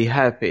can be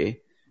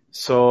happy,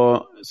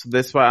 So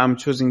that's why I'm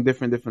choosing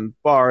different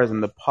bars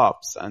and the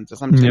pubs, and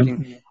just I'm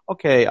checking,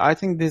 okay, I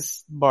think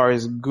this bar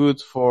is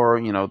good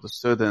for, the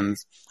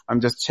students.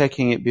 I'm just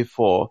checking it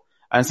before.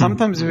 And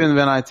sometimes even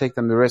when I take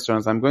them to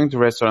restaurants, I'm going to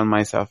restaurant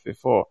myself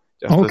before,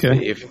 just to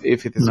see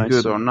if it is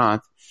good or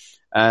not.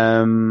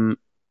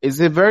 It's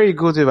a very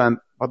good event,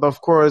 but of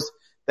course,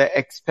 they're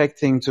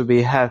expecting to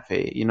be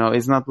happy.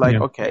 It's not like,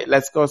 okay,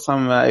 let's go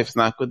somewhere. If it's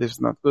not good, it's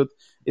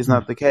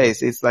not the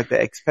case. It's like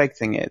they're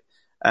expecting it.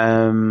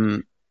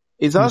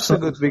 It's also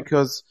good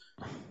because,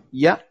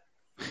 Yeah,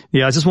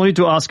 I just wanted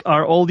to ask,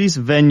 are all these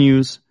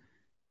venues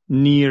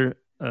near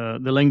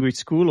the language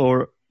school,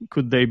 or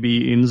could they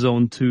be in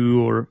zone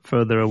 2 or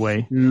further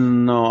away?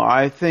 No,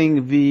 I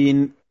think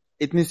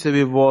it needs to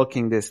be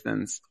walking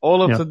distance.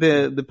 All of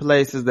the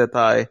places that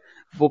I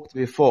booked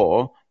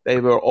before, they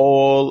were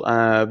all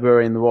were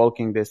in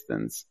walking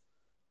distance.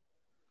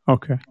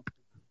 Okay,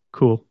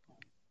 cool.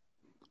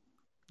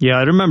 Yeah,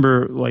 I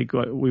remember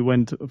we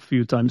went a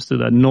few times to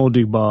that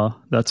Nordic bar.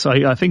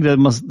 I think that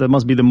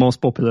must be the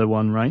most popular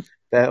one, right?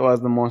 That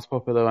was the most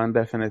popular one,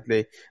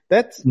 definitely.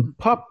 That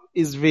pub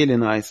is really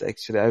nice,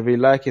 actually. I really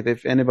like it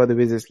if anybody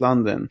visits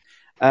London.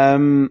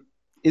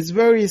 It's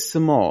very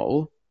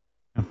small,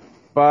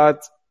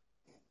 but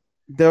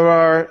there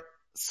are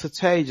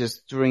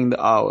stages during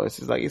the hours.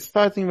 It's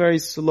starting very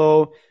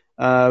slow,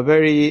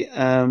 very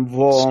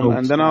warm,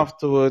 and then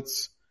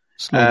afterwards,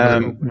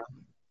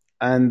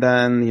 and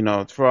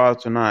then,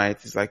 throughout the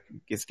night,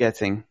 it's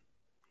getting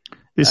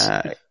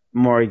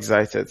more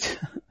excited.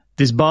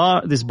 This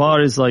bar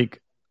is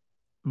like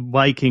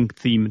Viking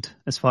themed,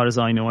 as far as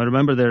I know. I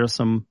remember there are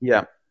some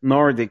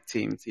Nordic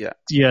themed.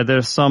 Yeah,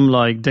 there's some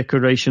like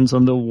decorations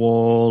on the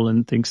wall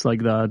and things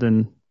like that,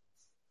 and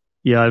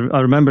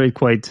I remember it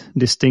quite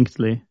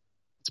distinctly.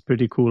 It's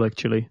pretty cool,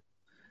 actually.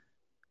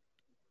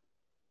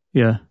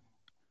 Yeah.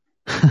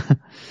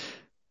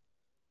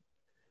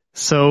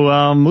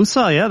 So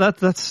Musa,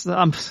 that's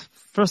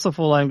first of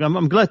all,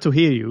 I'm glad to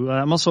hear you.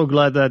 I'm also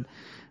glad that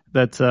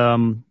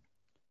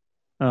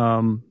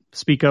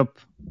Speak Up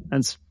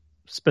and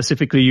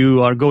specifically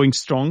you are going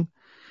strong.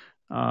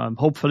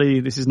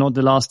 Hopefully this is not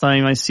the last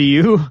time I see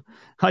you.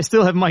 I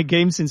still have my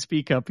games in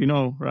Speak Up,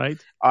 right?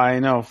 I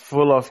know,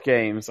 full of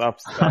games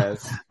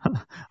upstairs.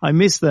 I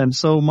miss them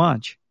so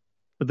much,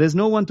 but there's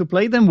no one to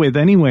play them with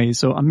anyway.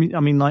 So I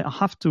mean, like, I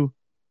have to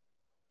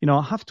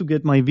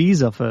get my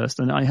visa first,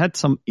 and I had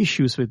some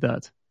issues with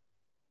that.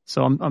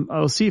 So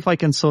I'll see if I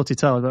can sort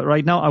it out. But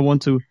right now I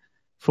want to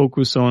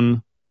focus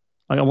on,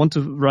 I want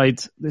to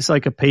write this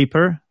like a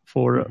paper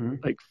for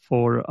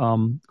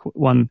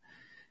one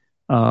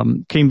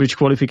Cambridge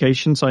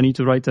qualification. So I need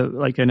to write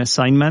an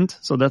assignment.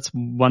 So that's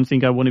one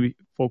thing I want to be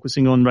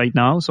focusing on right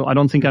now. So I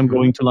don't think I'm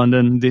going to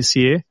London this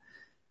year,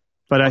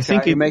 but I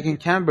think you're making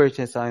Cambridge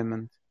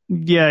assignment.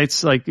 Yeah,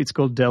 it's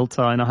called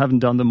Delta, and I haven't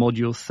done the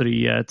module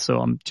 3 yet.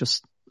 So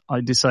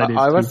I decided.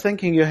 I was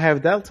thinking you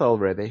have Delta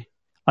already.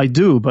 I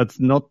do, but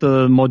not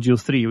the module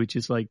 3, which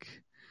is like,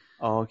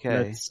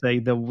 let's say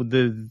the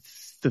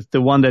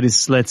one that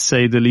is, let's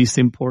say, the least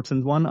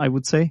important one, I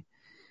would say.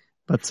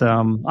 But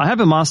I have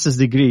a master's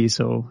degree,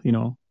 so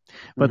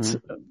but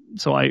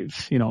so I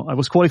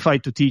was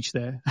qualified to teach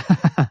there.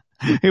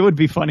 It would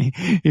be funny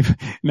if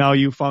now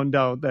you found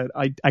out that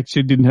I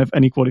actually didn't have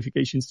any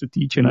qualifications to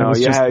teach, and I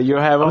was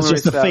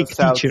just a fake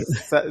teacher.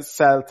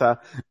 CELTA.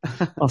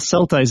 Well,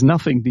 CELTA is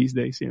nothing these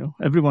days,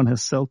 Everyone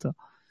has CELTA.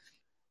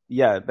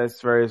 Yeah,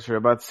 that's very true.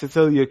 But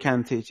still, you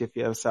can teach if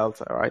you have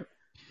CELTA, right?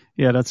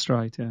 Yeah, that's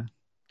right. Yeah,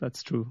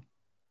 that's true.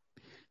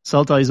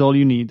 CELTA is all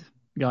you need,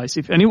 guys.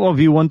 If any of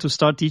you want to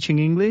start teaching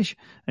English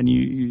and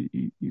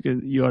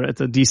you are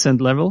at a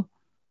decent level,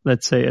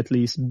 let's say at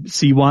least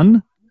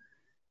C1.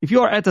 If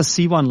you are at a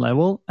C1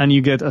 level and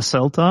you get a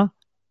CELTA,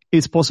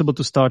 it's possible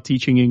to start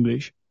teaching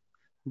English.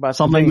 But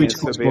some language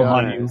schools will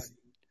hire you.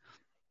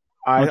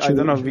 I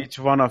don't know which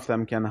one of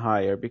them can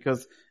hire,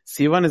 because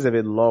C1 is a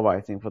bit low,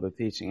 I think, for the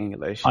teaching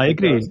English. I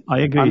agree.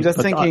 I'm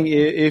just thinking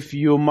if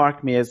you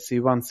mark me as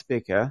C1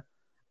 speaker,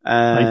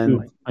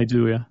 and I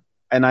do, yeah.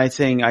 And I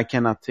think I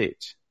cannot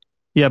teach.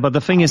 Yeah, but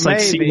the thing is, like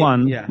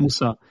C1,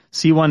 Musa,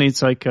 C1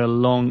 it's like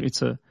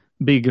it's a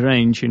big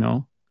range,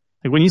 Like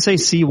when you say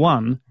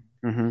C1,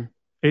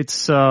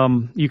 it's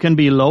you can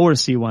be lower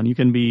C1, you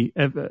can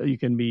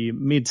be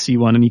mid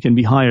C1, and you can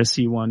be higher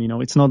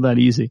C1. It's not that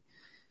easy.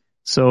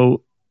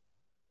 So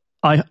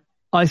I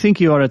think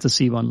you are at a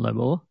C1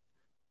 level,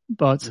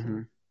 but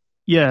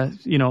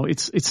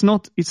it's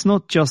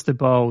not just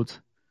about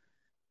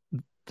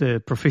the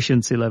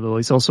proficiency level.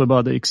 It's also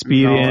about the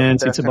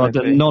experience. It's about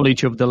the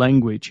knowledge of the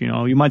language.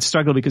 You might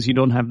struggle because you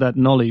don't have that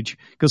knowledge,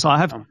 because I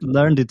have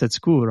learned it at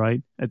school,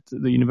 right? At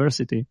the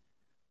university.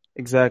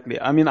 Exactly.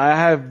 I mean, I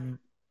have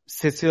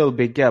still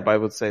big gap, I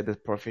would say, the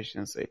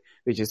proficiency,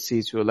 which is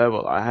C2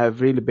 level. I have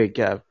really big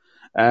gap.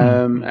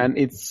 And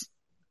it's,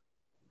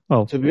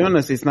 to be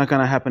honest, it's not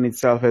going to happen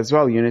itself as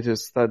well. You need to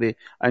study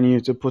and you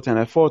need to put an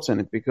effort in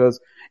it, because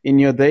in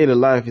your daily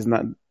life, it's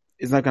not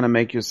going to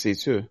make you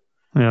C2.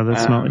 Yeah,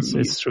 that's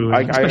it's true.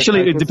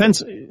 Especially, it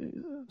depends.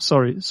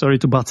 Sorry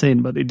to butt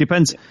in, but it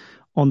depends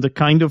on the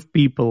kind of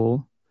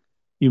people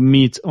you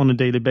meet on a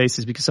daily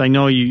basis, because I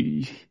know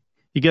you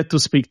get to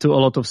speak to a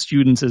lot of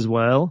students as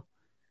well.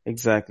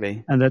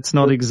 Exactly. And that's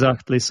not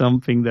exactly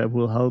something that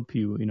will help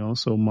you,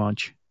 so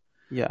much.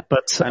 Yeah.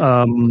 But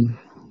I'm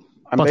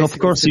but of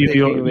course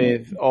you're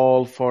with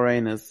all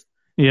foreigners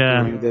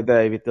during the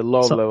day, with the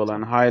low level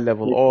and high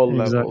level, all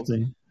levels.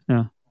 Exactly.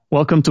 Yeah.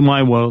 Welcome to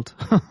my world.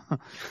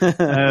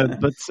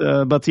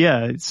 But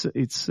yeah,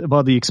 it's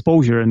about the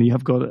exposure, and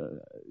you've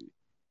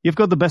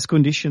got the best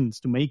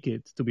conditions to make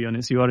it. To be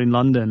honest, you are in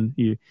London.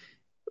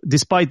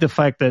 Despite the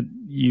fact that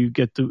you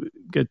get to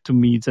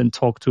meet and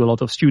talk to a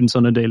lot of students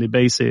on a daily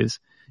basis,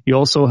 you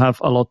also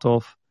have a lot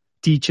of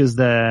teachers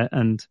there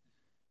and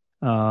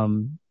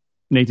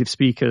native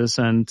speakers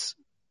and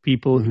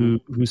people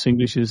whose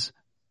English is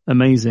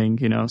amazing,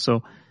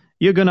 so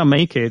you're going to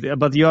make it.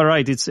 But you're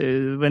right. It's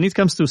when it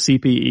comes to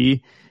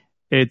CPE,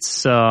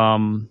 it's I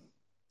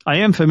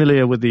am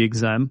familiar with the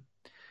exam,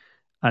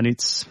 and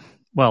it's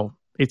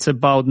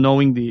about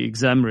knowing the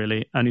exam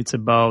really. And it's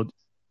about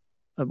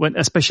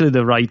especially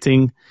the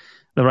writing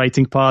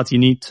part, you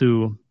need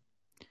to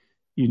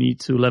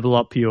level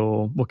up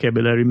your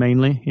vocabulary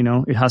mainly.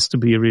 It has to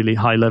be really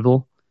high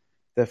level.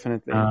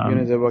 Definitely. You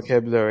need the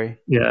vocabulary.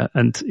 Yeah.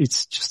 And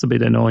it's just a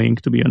bit annoying,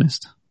 to be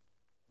honest.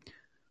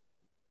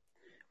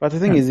 But the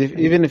thing is,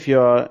 even if you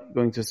are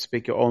going to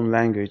speak your own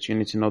language, you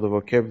need to know the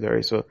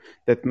vocabulary. So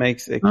that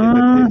makes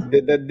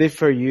that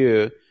differ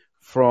you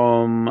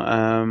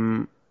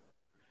from,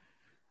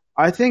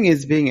 I think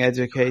it's being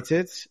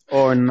educated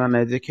or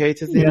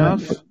non-educated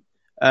enough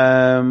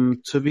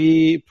to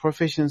be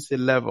proficiency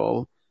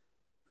level.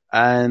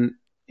 And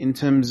in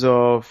terms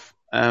of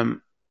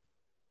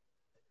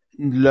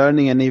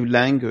learning a new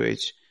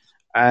language,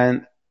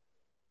 and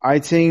I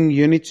think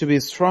you need to be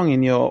strong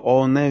in your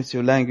own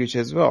native language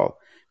as well.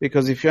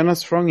 Because if you're not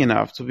strong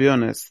enough, to be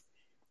honest,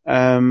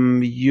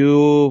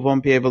 you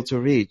won't be able to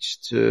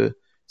reach to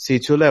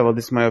C2 level.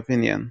 This is my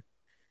opinion.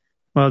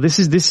 Well, this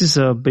is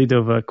a bit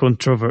of a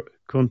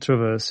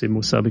controversy,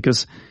 Musa,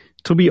 because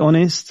to be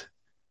honest,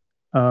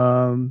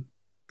 some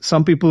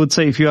people would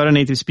say if you are a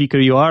native speaker,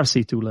 you are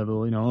C2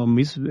 level.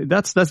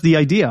 That's the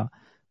idea.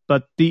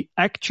 But the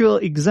actual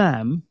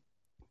exam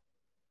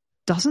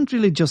doesn't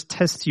really just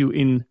test you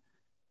in.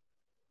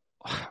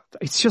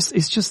 It's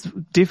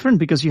just different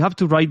because you have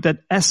to write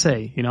that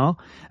essay,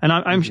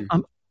 and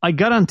I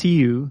guarantee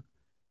you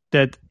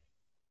that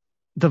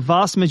the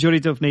vast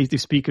majority of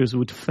native speakers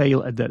would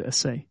fail at that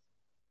essay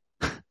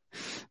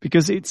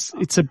because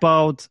it's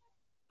about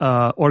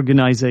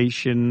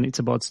organization, it's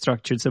about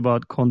structure, it's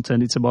about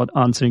content, it's about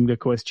answering the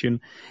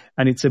question,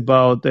 and it's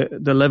about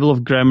the level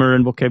of grammar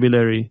and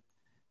vocabulary.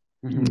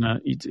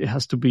 It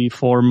has to be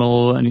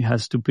formal and it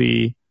has to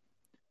be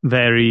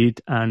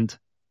varied, and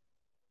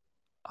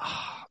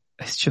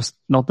it's just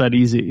not that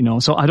easy,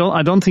 So I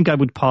don't think I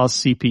would pass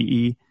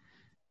CPE.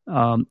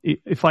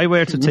 If I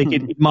were to take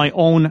it in my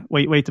own,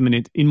 wait a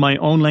minute, in my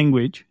own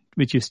language,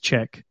 which is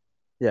Czech.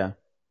 Yeah.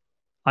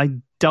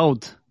 I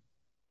doubt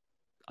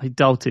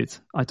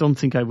it. I don't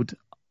think I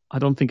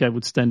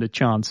would stand a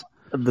chance.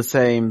 The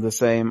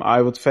same.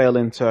 I would fail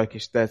in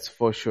Turkish. That's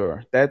for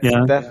sure.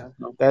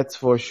 That's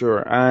for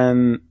sure.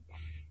 And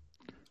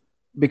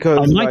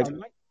because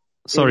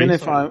even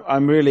if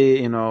I'm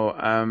really,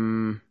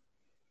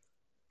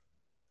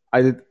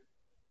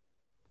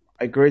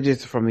 I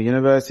graduated from the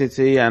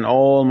university and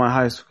all my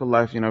high school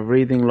life,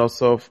 reading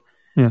lots of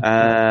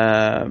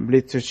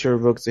literature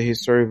books, the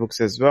history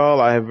books as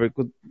well. I have a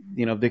good,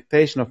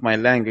 dictation of my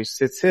language.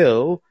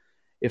 Still,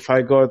 if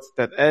I got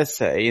that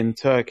essay in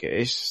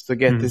Turkish to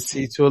get the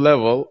C2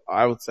 level,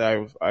 I would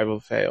say I will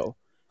fail.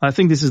 I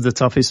think this is the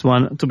toughest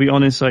one. To be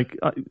honest, I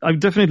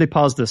definitely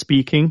passed the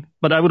speaking,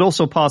 but I would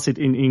also pass it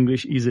in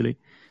English easily.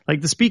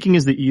 The speaking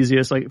is the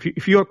easiest.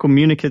 If you are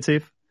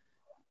communicative,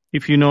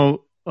 if you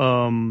know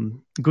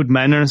good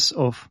manners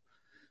of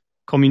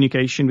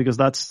communication, because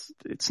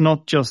it's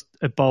not just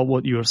about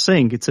what you are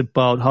saying, it's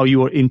about how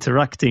you are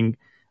interacting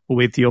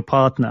with your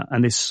partner,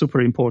 and it's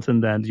super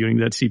important then during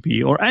that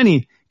CPE or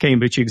any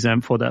Cambridge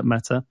exam for that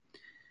matter.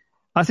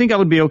 I think I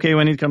would be okay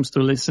when it comes to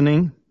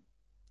listening,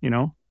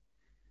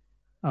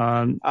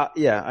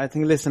 I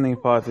think listening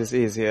part is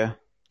easier.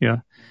 Yeah.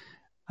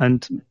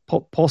 And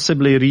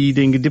possibly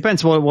reading. It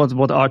depends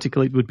what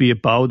article it would be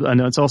about, and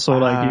it's also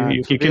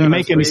you can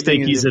make a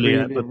mistake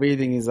easily. But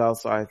reading is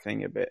also, I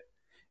think, a bit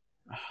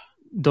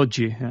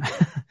dodgy.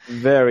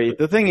 Very.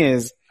 The thing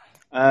is,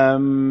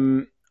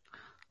 during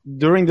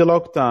the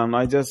lockdown,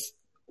 I just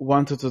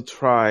wanted to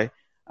try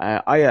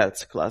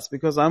IELTS class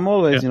because I'm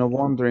always,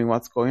 wondering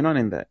what's going on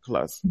in that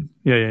class.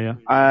 Yeah.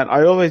 And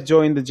I always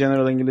join the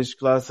general English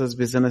classes,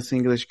 business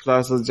English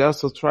classes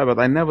just to try, but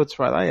I never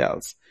tried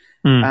IELTS.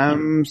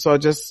 So I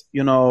just,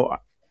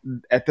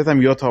 at the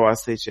time Yota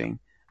was teaching,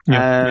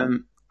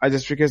 I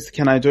just requested,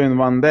 can I join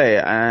one day?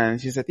 And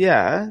she said,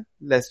 yeah,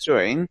 let's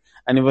join.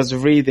 And it was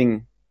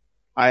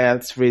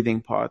IELTS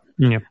reading part.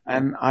 Yeah.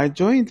 And I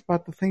joined,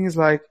 but the thing is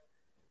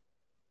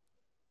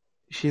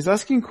she's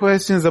asking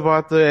questions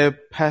about the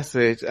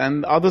passage,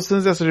 and other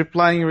students just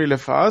replying really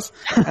fast.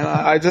 And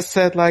I just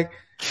said like,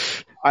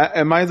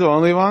 am I the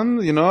only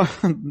one? You know,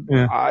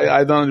 Yeah.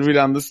 I don't really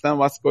understand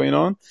what's going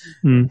on.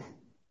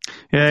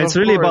 Yeah, it's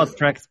really about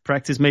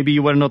practice. Maybe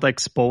you were not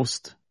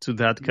exposed to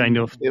that kind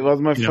of. It was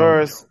my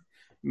first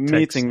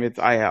meeting with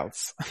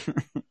IELTS.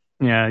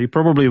 Yeah, you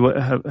probably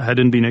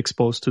hadn't been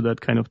exposed to that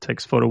kind of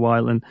text for a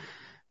while, and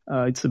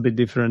it's a bit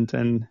different.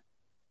 And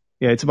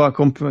yeah, it's about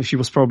she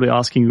was probably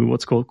asking you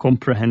what's called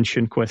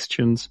comprehension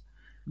questions.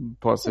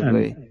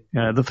 Possibly. And,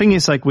 yeah, the thing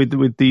is, like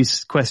with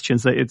these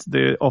questions,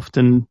 they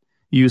often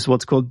use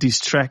what's called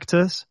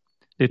distractors.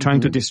 They're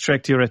trying to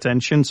distract your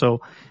attention.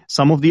 So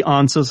some of the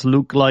answers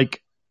look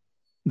like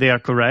they are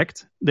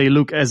correct. They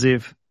look as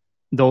if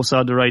those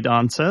are the right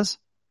answers,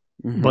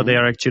 but they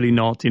are actually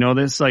not. You know,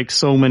 there's like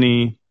so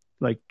many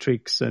like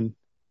tricks and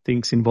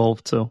things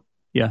involved. So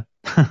yeah,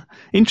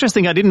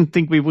 interesting. I didn't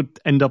think we would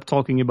end up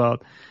talking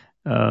about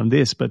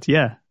this, but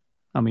yeah,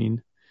 I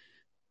mean,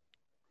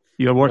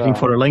 you're working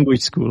for a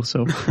language school,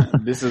 so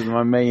this is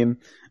my main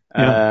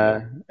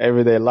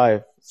everyday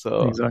life.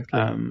 So exactly.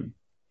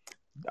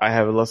 I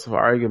have lots of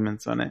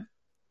arguments on it.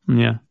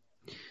 Yeah.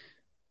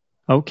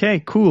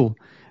 Okay, cool.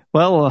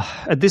 Well,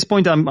 at this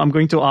point, I'm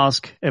going to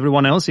ask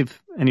everyone else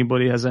if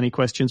anybody has any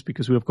questions,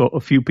 because we've got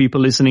a few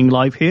people listening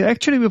live here.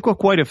 Actually, we've got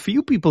quite a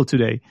few people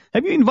today.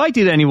 Have you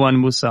invited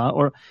anyone, Musa?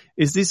 Or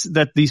is this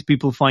that these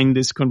people find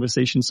this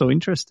conversation so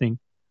interesting?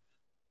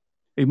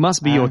 It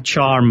must be your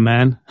charm,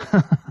 man.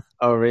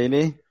 Oh,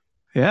 really?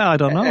 Yeah, I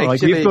don't know.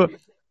 Actually, like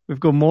we've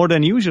got more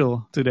than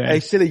usual today.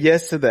 Actually,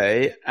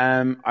 yesterday,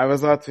 I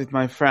was out with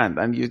my friend,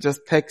 and you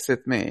just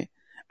texted me,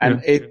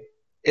 and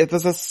it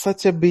was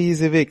such a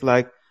busy week.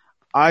 Like,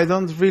 I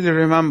don't really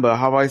remember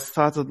how I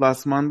started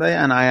last Monday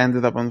and I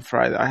ended up on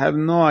Friday. I have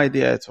no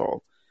idea at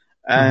all.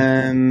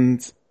 And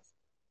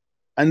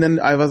then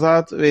I was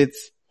out with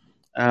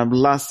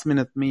last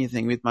minute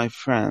meeting with my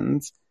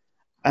friends,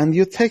 and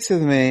you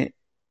texted me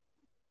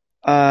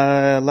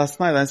last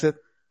night. I said,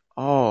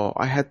 "Oh,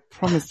 I had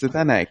promised to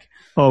Danek."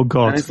 Oh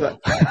God! And it's like,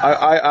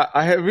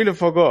 I had really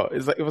forgot.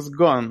 It's like it was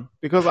gone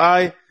because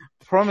I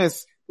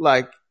promised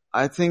like.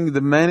 I think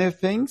the many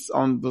things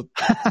on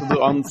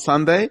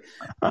Sunday,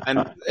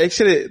 and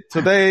actually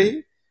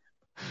today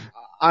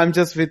I'm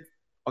just with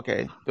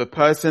the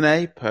person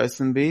A,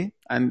 person B,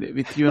 and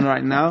with you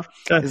right now.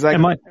 It's like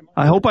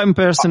I hope I'm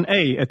person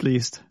A at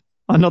least.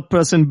 I'm not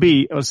person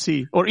B or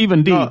C or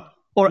even D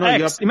or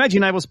X.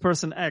 Imagine I was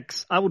person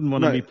X. I wouldn't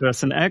want to be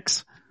person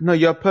X. No,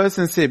 you're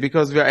person C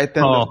because we are at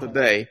the end of the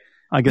day.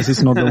 I guess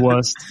it's not the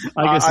worst.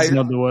 It's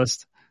not the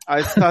worst.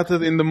 I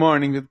started in the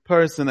morning with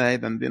person A,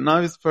 and now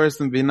it's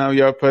person B, now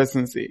you're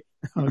person C.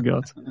 Oh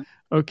God.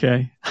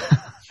 Okay.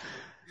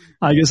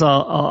 I guess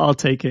I'll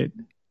take it.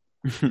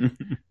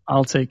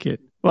 I'll take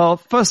it. Well,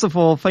 first of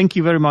all, thank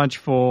you very much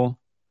for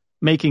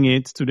making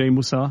it today,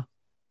 Musa.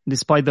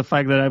 Despite the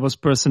fact that I was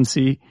person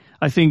C,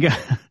 I think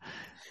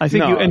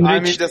you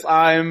enriched.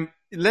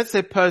 Let's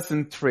say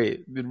person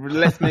 3.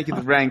 Let's make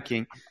it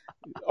ranking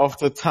of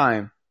the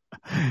time.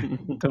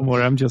 Don't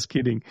worry, I'm just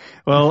kidding.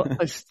 Well,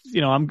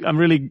 I'm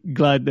really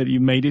glad that you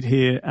made it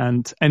here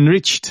and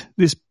enriched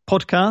this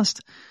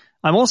podcast.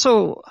 I'm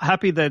also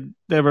happy that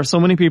there were so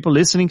many people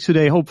listening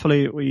today.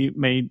 Hopefully we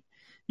made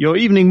your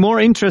evening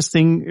more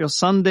interesting, your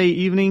Sunday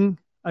evening,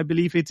 I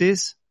believe it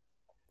is.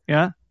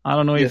 Yeah. I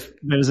don't know if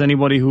there's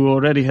anybody who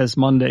already has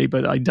Monday,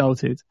 but I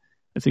doubt it.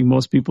 I think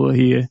most people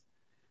here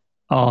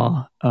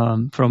are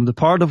from the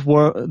part of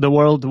the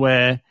world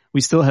where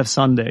we still have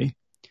Sunday.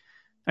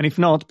 And if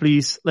not,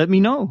 please let me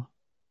know.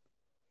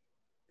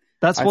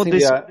 I think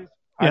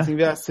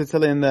we are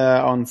still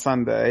on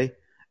Sunday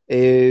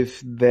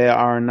if they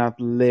are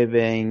not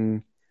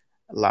living,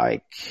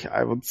 like,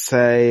 I would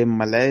say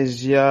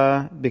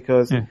Malaysia,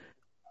 because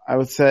I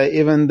would say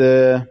even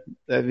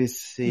we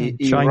see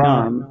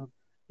China.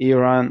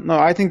 Iran. No,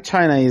 I think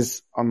China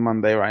is on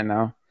Monday right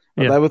now.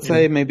 But I would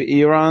say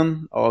maybe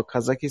Iran or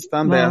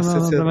Kazakhstan.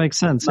 That makes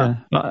sense. No. Yeah.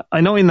 But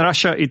I know in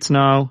Russia it's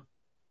now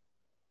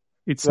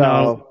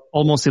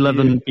almost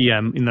 11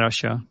 p.m. in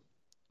Russia,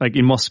 like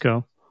in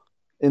Moscow.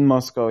 In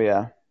Moscow,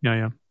 yeah.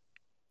 Yeah.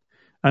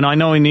 And I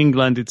know in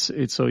England it's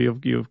so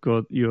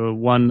you're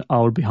 1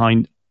 hour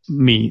behind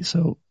me.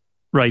 So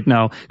right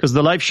now, because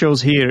the live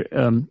shows here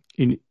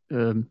in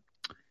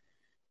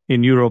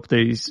Europe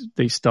they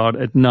start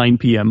at 9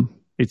 p.m.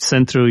 It's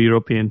Central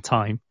European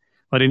time,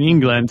 but in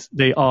England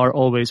they are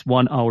always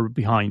 1 hour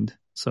behind.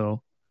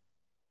 So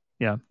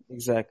yeah,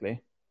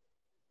 exactly.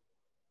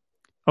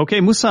 Okay,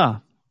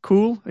 Musa.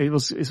 Cool. It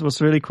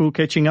was really cool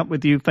catching up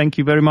with you. Thank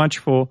you very much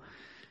for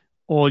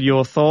all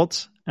your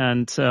thoughts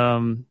and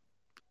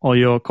all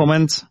your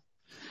comments.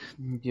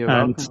 You're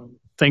welcome.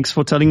 Thanks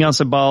for telling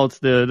us about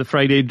the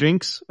Friday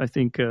drinks. I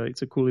think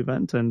it's a cool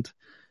event, and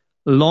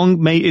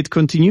long may it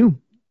continue.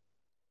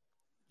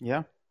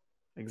 Yeah,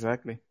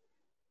 exactly.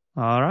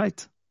 All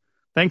right.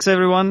 Thanks,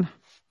 everyone.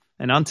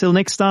 And until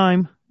next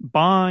time,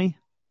 bye.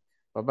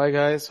 Bye-bye,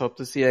 guys. Hope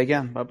to see you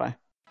again. Bye-bye.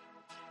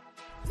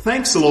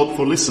 Thanks a lot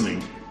for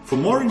listening. For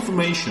more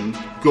information,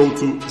 go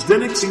to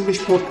Zdenek's English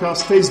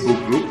Podcast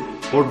Facebook group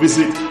or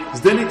visit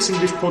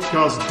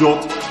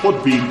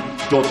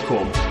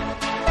zdenek'senglishpodcast.podbean.com.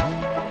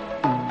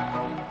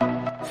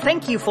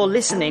 Thank you for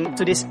listening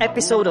to this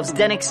episode of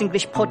Zdenek's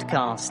English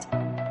Podcast.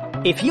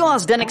 If you are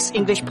Zdenek's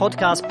English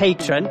Podcast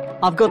patron,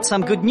 I've got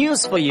some good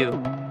news for you.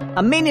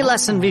 A mini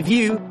lesson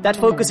review that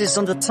focuses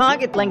on the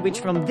target language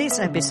from this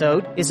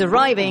episode is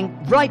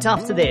arriving right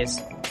after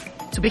this.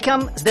 To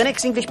become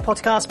Zdenek's English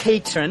Podcast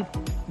patron,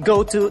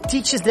 go to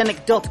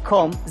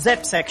teacherzdenek.com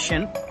Zep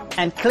section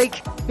and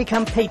click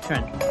Become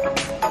Patron.